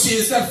jealousy,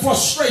 it's that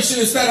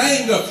frustration, it's that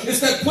anger,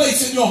 it's that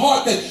place in your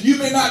heart that you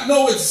may not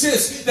know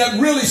exists that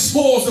really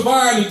spoils the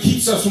vine and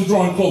keeps us from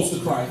drawing close to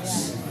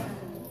Christ.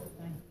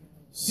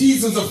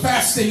 Seasons of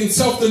fasting and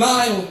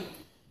self-denial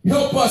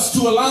help us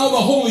to allow the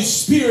Holy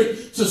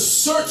Spirit to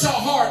search our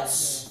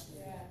hearts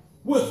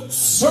with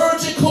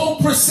surgical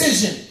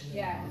precision.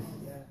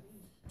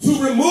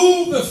 To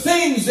remove the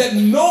things that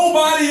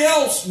nobody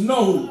else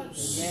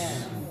knows. Yeah.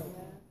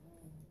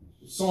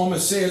 The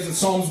psalmist says in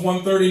Psalms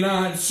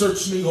 139,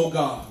 search me, O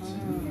God,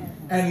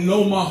 and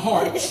know my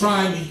heart.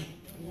 Try me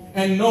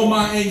and know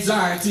my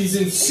anxieties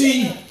and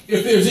see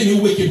if there's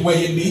any wicked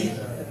way in me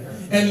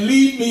and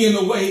lead me in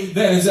the way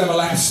that is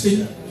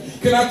everlasting.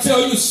 Can I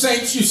tell you,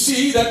 saints, you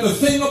see that the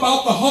thing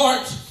about the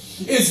heart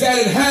is that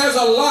it has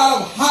a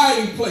lot of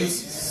hiding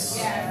places.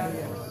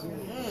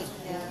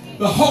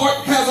 The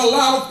heart has a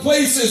lot of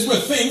places where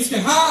things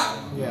can hide.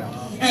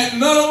 And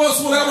none of us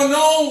will ever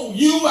know.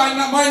 You might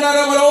not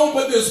ever know,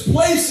 but there's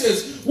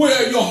places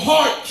where your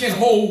heart can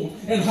hold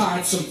and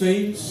hide some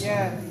things.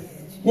 I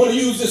want to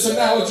use this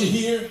analogy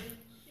here.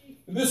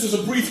 This is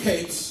a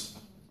briefcase.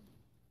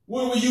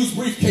 What do we use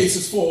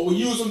briefcases for? We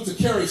use them to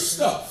carry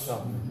stuff.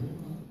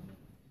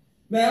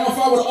 Now, if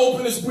I were to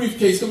open this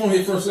briefcase, come on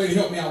here, First Lady,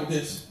 help me out with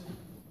this.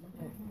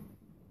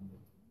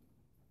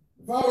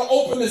 If I were to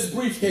open this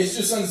briefcase,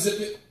 just unzip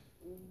it.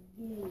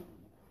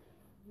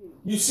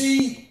 You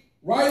see,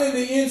 right in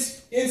the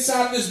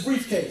inside of this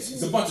briefcase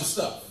is a bunch of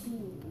stuff.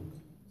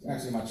 It's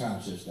actually my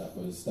China ship stuff,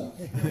 but it's stuff.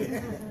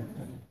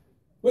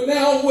 But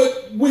now,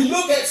 when we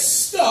look at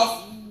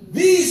stuff,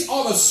 these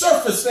are the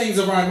surface things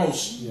of our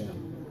emotion.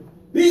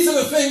 These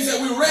are the things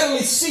that we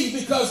readily see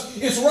because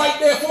it's right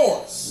there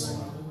for us.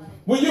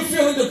 When you're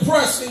feeling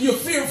depressed and you're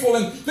fearful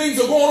and things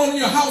are going on in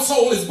your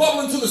household, it's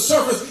bubbling to the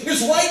surface.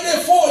 It's right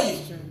there for you.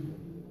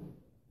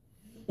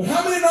 But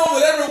how many know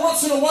that every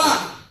once in a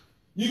while,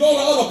 you go to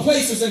other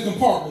places and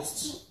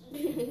compartments?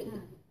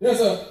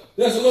 There's a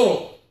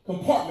little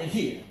compartment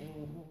here.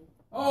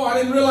 Oh, I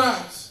didn't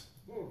realize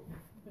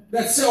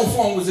that cell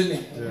phone was in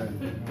there.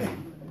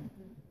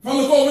 If I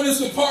look over this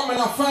compartment,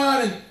 I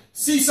find and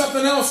see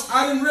something else.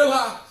 I didn't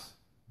realize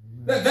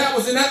that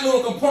was in that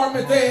little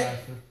compartment there.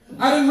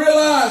 I didn't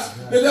realize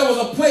that there was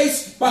a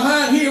place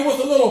behind here with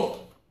a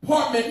little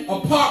compartment, a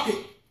pocket,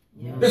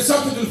 that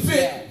something could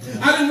fit.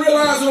 I didn't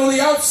realize that on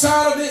the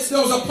outside of this,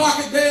 there was a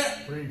pocket there.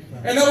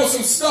 And there was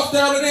some stuff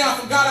down in there I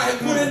forgot I had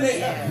put in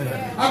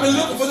there. I've been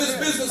looking for this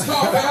business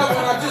card forever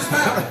and I just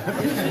found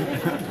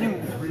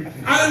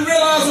it. I didn't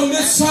realize on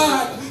this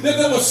side that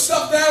there was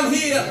stuff down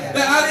here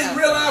that I didn't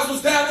realize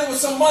was down there with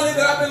some money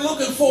that I've been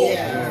looking for.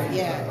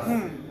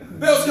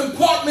 There's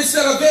compartments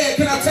that are there.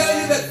 Can I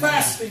tell you that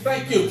fasting,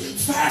 thank you,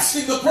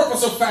 fasting, the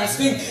purpose of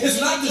fasting is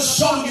not to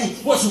show you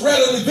what's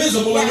readily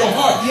visible in your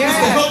heart. It's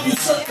to help you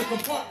search the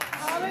compartments.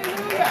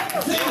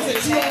 Things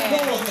that you don't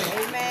know of there.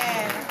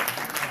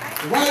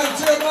 The writer of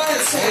Jeremiah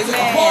says that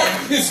the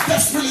heart is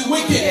desperately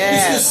wicked.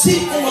 It's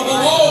deceitful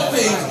above all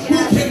things. Who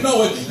can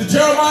know it? The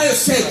Jeremiah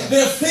said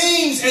there are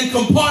things and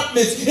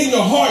compartments in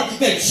your heart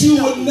that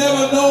you would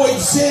never know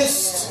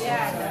exist.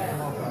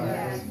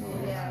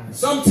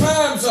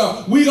 Sometimes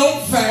we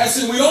don't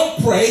fast and we don't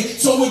pray.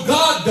 So what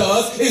God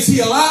does is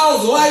he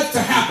allows life to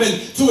happen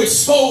to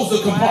expose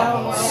the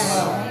compartments.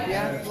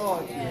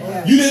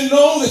 You didn't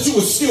know that you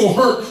were still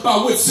hurt by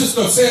what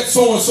sister said,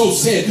 so-and-so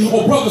said,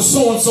 or brother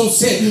so-and-so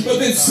said. But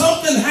then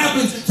something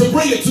happens to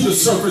bring it to the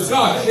surface.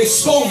 God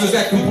exposes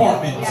that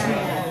compartment.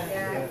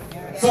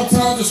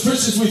 Sometimes as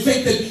Christians we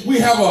think that we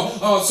have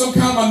some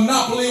kind of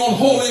monopoly on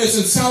holiness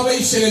and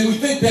salvation, and we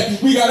think that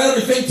we got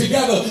everything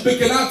together. But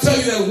can I tell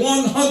you that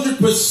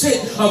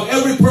 100% of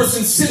every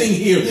person sitting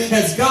here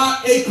has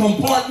got a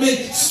compartment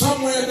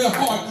somewhere in their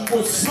heart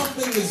where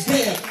something is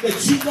there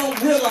that you don't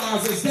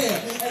realize is there,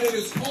 and it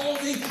is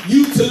causing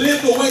you to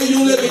live the way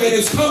you're living, and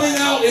it's coming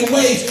out in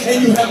ways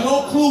and you have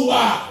no clue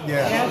why.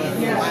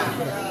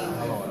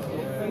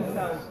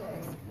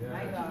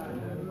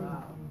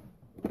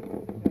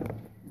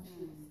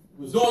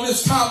 It was during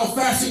this time of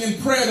fasting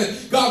and prayer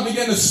that God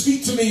began to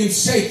speak to me and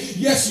say,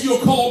 yes, you're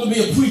called to be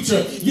a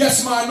preacher.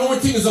 Yes, my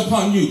anointing is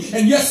upon you.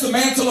 And yes, the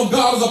mantle of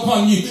God is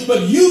upon you.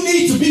 But you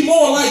need to be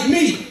more like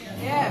me.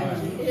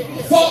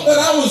 Thought that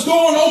I was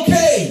doing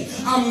okay.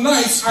 I'm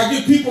nice. I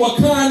give people a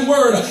kind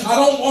word. I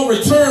don't want to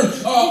return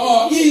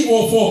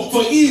evil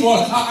for evil.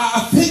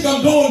 I think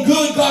I'm doing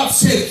good. God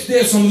said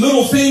there's some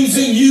little things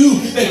in you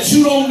that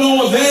you don't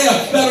know are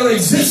there that are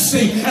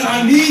existing, and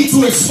I need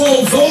to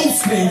expose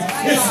those things.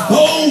 It's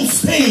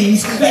those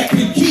things that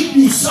can keep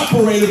you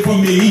separated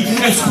from me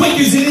as quick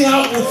as any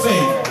outward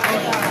thing.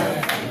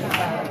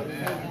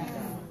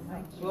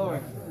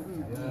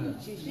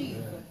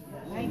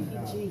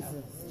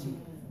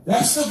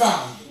 That's the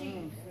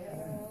value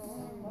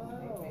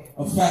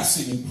of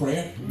fasting and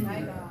prayer.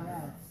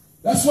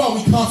 That's why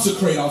we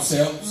consecrate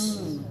ourselves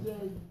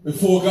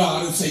before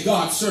God and say,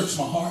 God, search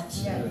my heart.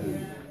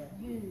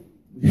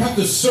 We have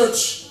to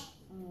search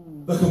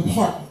the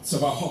compartments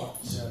of our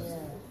hearts.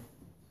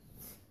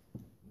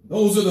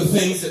 Those are the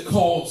things that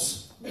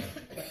cause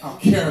our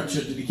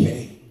character to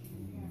decay.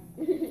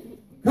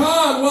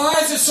 God, why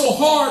is it so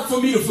hard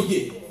for me to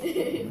forgive?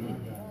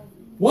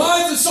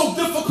 Why is it so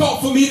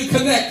difficult for me to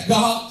connect,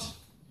 God?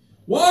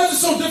 Why is it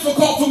so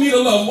difficult for me to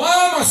love? Why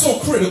am I so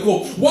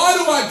critical? Why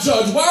do I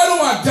judge? Why do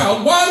I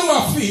doubt? Why do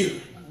I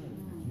fear?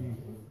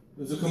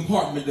 There's a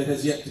compartment that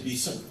has yet to be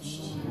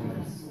searched.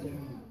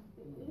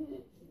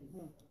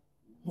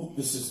 Hope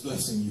this is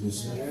blessing you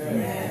this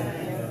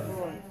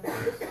morning.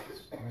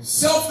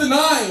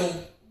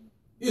 Self-denial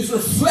is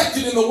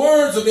reflected in the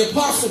words of the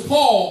Apostle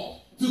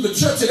Paul to the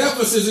church at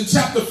Ephesus in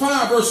chapter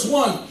 5, verse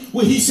 1,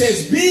 where he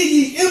says, be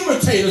ye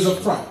imitators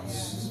of Christ.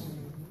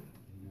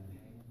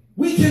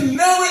 We can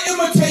never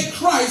imitate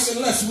Christ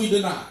unless we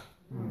deny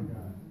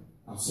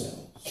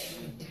ourselves.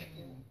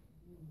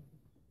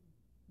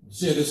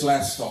 Share this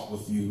last thought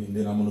with you, and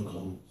then I'm going to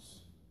close.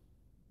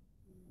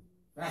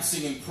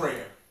 Fasting and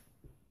prayer.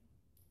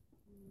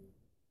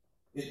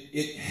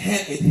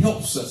 It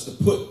helps us to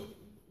put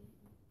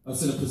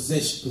us in a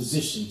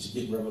position to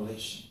get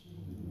revelation.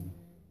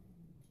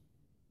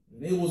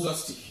 It enables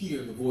us to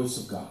hear the voice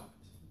of God.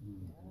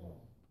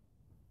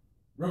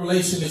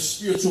 Revelation is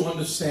spiritual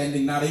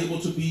understanding not able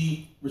to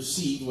be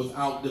received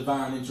without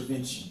divine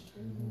intervention.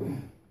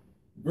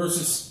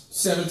 Verses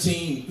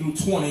 17 through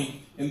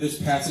 20 in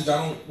this passage,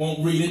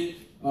 won't read it.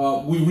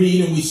 We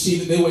read and we see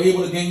that they were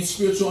able to gain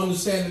spiritual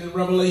understanding and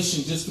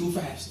revelation just through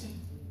fasting.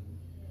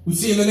 We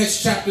see in the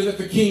next chapter that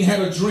the king had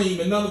a dream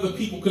and none of the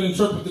people could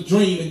interpret the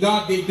dream. And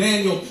God gave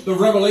Daniel the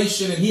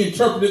revelation and he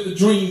interpreted the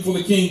dream for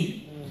the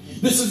king.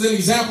 This is an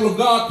example of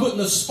God putting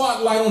a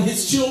spotlight on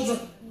his children.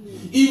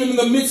 Even in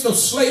the midst of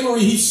slavery,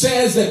 he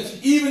says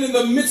that even in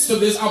the midst of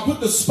this, I'll put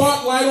the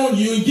spotlight on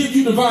you and give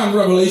you divine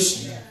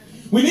revelation.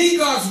 We need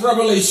God's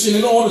revelation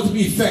in order to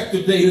be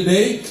effective day to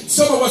day.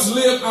 Some of us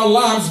live our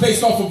lives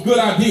based off of good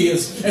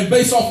ideas and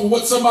based off of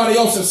what somebody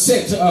else has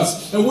said to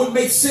us and what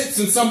makes sense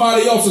in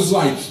somebody else's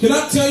life. Can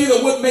I tell you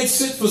that what makes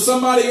sense for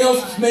somebody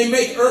else may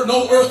make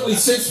no earthly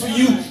sense for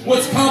you?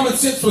 What's common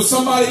sense for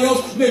somebody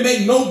else may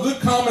make no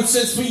good common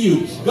sense for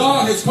you.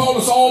 God has called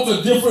us all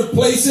to different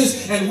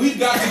places, and we've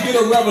got to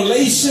get a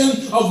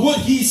revelation of what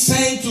he's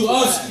saying to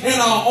us in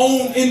our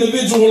own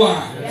individual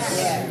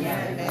lives.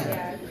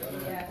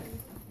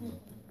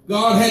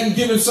 God hadn't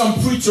given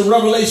some preacher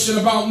revelation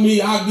about me,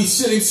 I'd be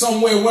sitting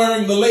somewhere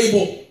wearing the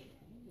label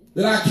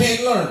that I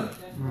can't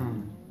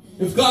learn.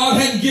 If God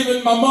hadn't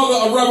given my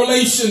mother a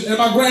revelation and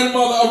my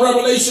grandmother a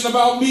revelation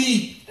about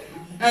me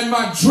and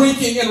my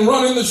drinking and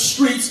running the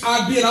streets,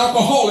 I'd be an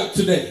alcoholic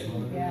today.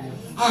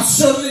 I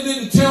certainly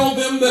didn't tell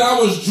them that I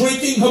was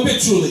drinking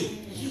habitually.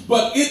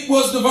 But it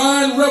was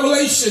divine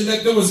revelation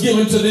that was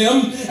given to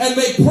them, and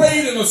they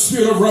prayed in a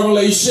spirit of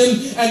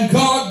revelation, and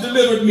God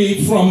delivered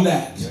me from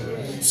that.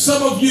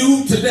 Some of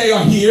you today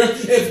are here.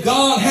 If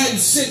God hadn't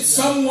sent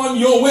someone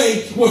your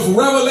way with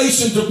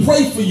revelation to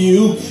pray for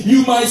you,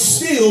 you might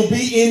still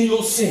be in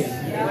your sin.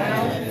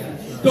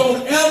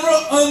 Don't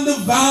ever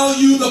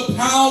undervalue the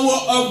power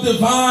of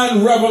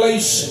divine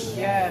revelation.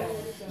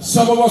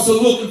 Some of us are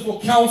looking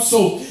for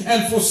counsel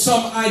and for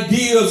some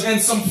ideas and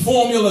some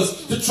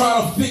formulas to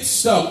try to fix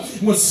stuff,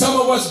 when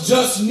some of us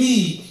just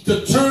need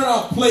to turn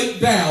our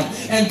plate down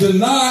and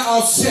deny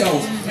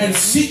ourselves and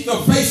seek the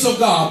face of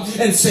God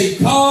and say,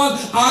 God,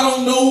 I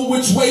don't know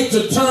which way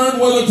to turn,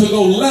 whether to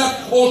go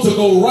left or to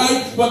go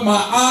right, but my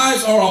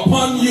eyes are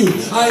upon you.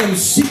 I am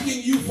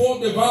seeking you for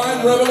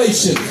divine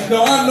revelation.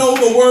 Now, I know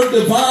the word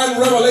divine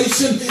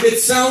revelation, it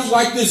sounds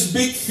like this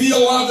big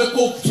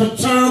theological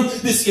term,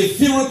 this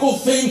etherical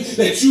thing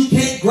that you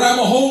can't grab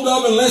a hold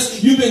of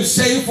unless you've been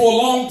saved for a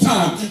long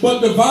time.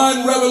 But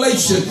divine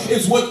revelation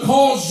is what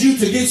caused you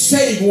to get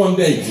saved one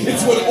day.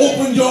 It's what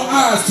opened your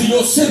eyes to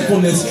your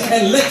sinfulness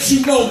and let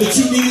you know that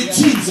you needed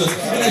Jesus.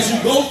 And as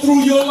you go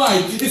through your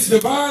life, it's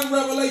divine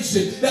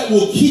revelation that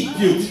will keep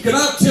you. Can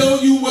I tell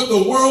you what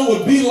the world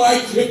would be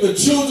like if the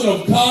children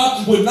of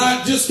God would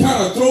not just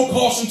kind of throw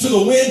caution to the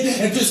wind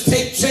and just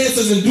take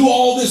chances and do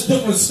all this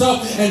different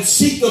stuff and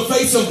seek the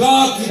face of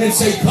God and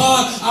say,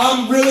 God,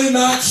 I'm really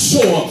not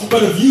sure,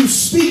 but if you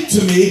speak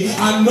to me,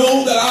 I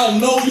know that I'll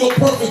know your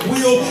perfect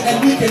will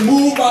and we can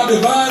move by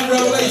divine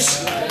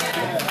revelation.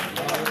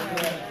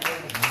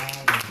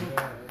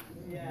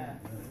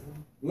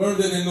 Learn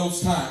that in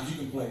those times you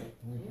can play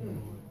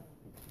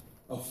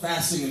of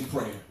fasting and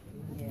prayer.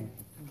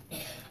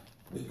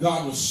 That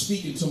God was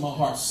speaking to my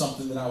heart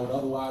something that I would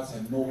otherwise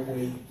have no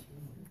way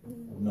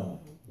of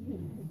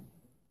knowing.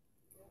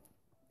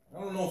 I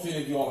don't know if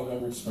any of y'all have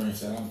ever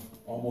experienced that. I'm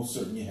almost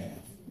certain you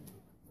have.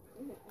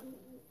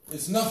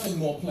 It's nothing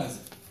more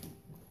pleasant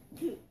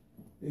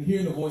than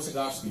hearing the voice of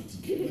God speak to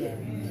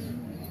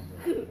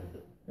you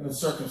in a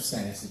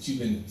circumstance that you've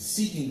been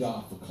seeking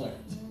God for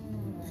clarity.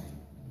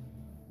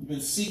 You've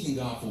been seeking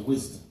God for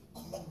wisdom.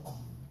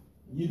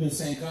 You've been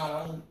saying,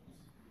 God,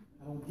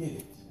 I don't get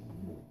it.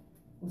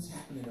 What's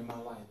happening in my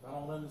life? I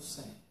don't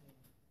understand.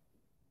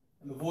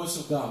 And the voice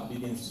of God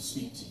begins to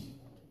speak to you.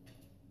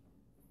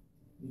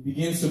 It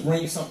begins to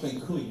bring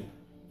something clear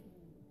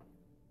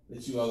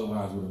that you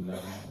otherwise would have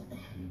never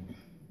known.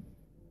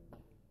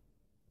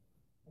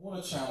 I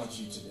want to challenge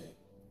you today.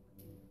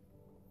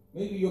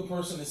 Maybe you're a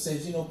person that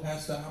says, you know,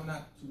 Pastor, I'm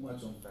not too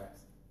much on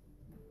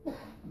fasting.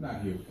 I'm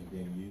not here to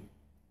condemn you.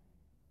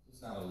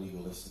 It's not a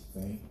legalistic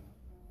thing.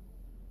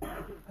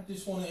 I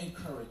just want to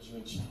encourage you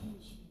and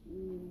challenge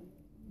you.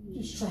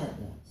 Just try it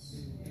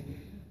once.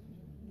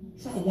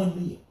 Try one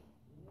meal.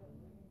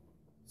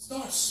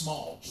 Start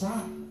small.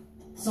 Try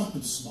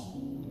something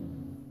small.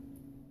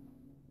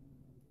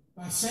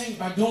 By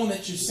doing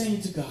that, you're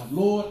saying to God,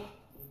 Lord,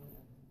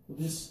 for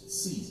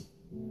this season,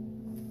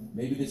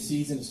 maybe this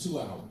season is 2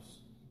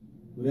 hours,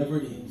 whatever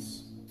it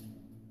is,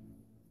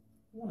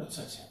 I want to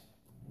touch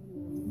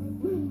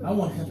heaven. I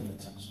want heaven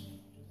to touch me.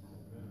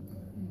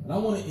 And I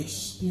want to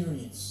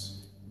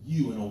experience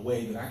you in a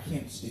way that I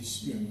can't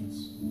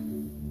experience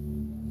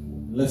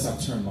unless I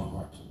turn my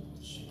heart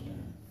towards you.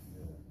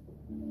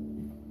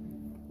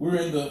 We're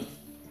in the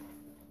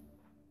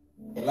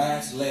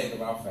last leg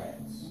of our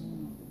fast.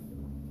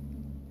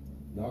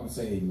 Y'all can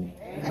say amen.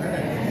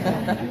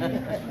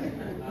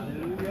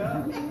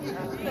 Hallelujah.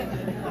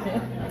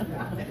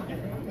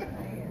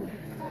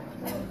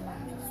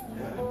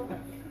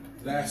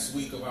 Last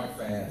week of our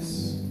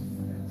fast.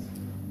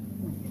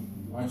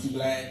 Aren't you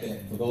glad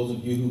that for those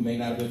of you who may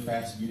not have been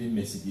fasting, you didn't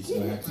miss it? You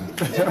still have time.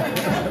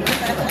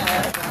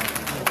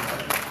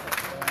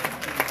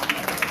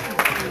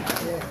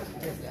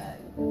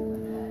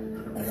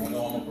 I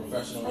know I'm a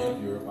professional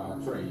interviewer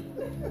by trade.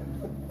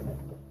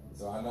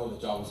 So I know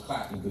that y'all was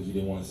clapping because you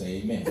didn't want to say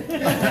amen.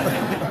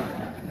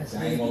 So I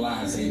ain't gonna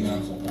lie and say amen, I'm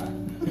just gonna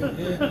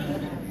clap.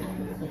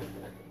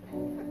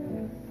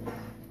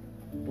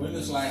 We're in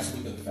this last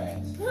week of the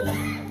fast.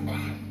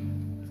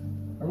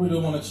 I really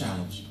want to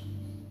challenge you.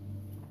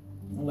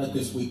 Don't let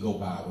this week go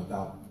by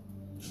without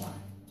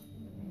trying.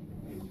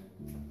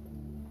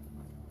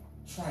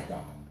 Try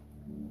God.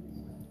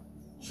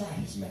 Try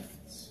His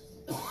methods.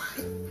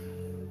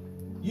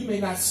 You may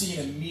not see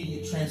an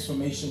immediate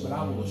transformation, but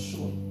I will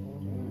assure you,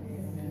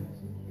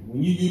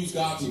 when you use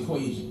God's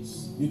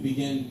equations,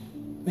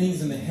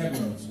 things in the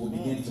heavens will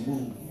begin to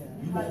move.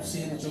 You won't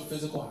see it with your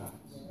physical eyes,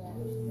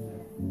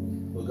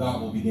 but God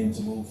will begin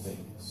to move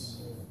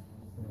things.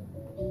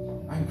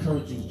 I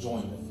encourage you to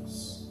join with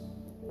us.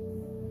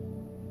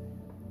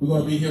 We're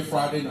going to be here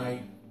Friday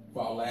night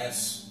for our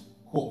last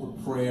corporate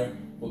prayer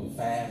for the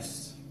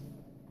fast.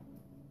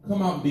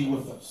 Come out and be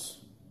with us.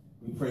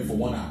 We pray for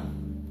 1 hour.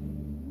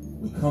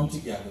 We come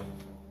together.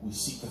 We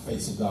seek the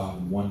face of God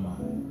in one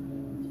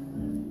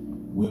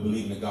mind. We're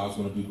believing that God's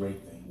going to do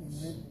great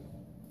things.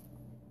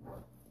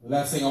 The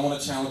last thing I want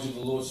to challenge you,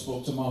 the Lord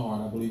spoke to my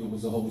heart. I believe it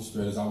was the Holy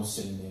Spirit as I was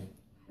sitting there.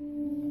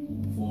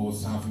 Before it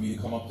was time for me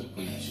to come up to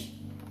preach.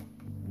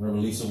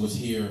 Reverend Lisa was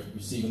here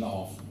receiving the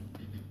offering.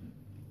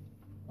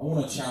 I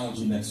want to challenge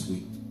you next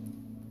week.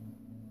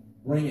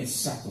 Bring a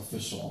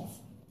sacrificial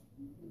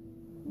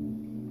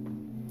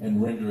offering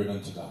and render it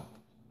unto God.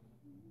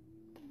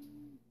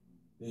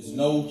 There's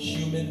no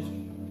human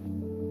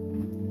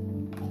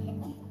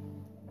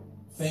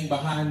thing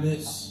behind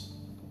this.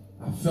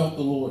 I felt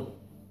the Lord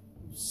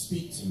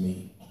speak to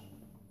me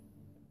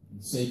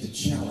and say to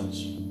challenge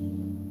you.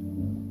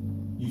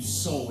 You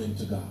sow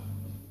into God.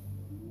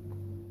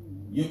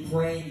 You're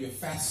praying, you're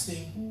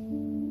fasting,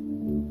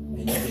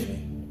 and you're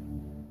giving.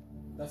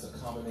 That's a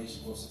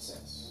combination for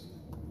success.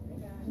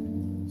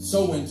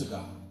 Sow into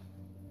God.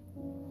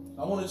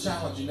 I want to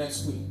challenge you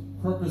next week.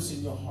 Purpose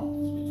in your heart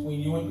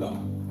between you and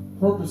God.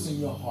 Purpose in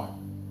your heart.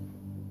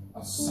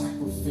 A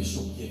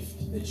sacrificial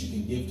gift that you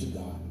can give to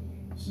God.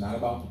 It's not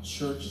about the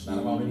church. It's not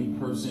about any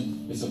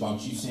person. It's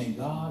about you saying,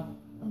 God,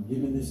 I'm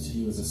giving this to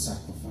you as a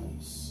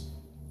sacrifice.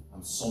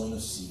 I'm sowing a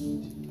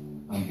seed.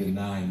 I'm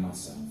denying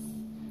myself.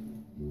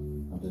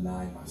 I'm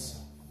denying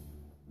myself.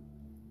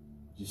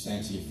 Just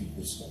stand to your feet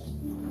this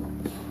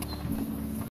morning.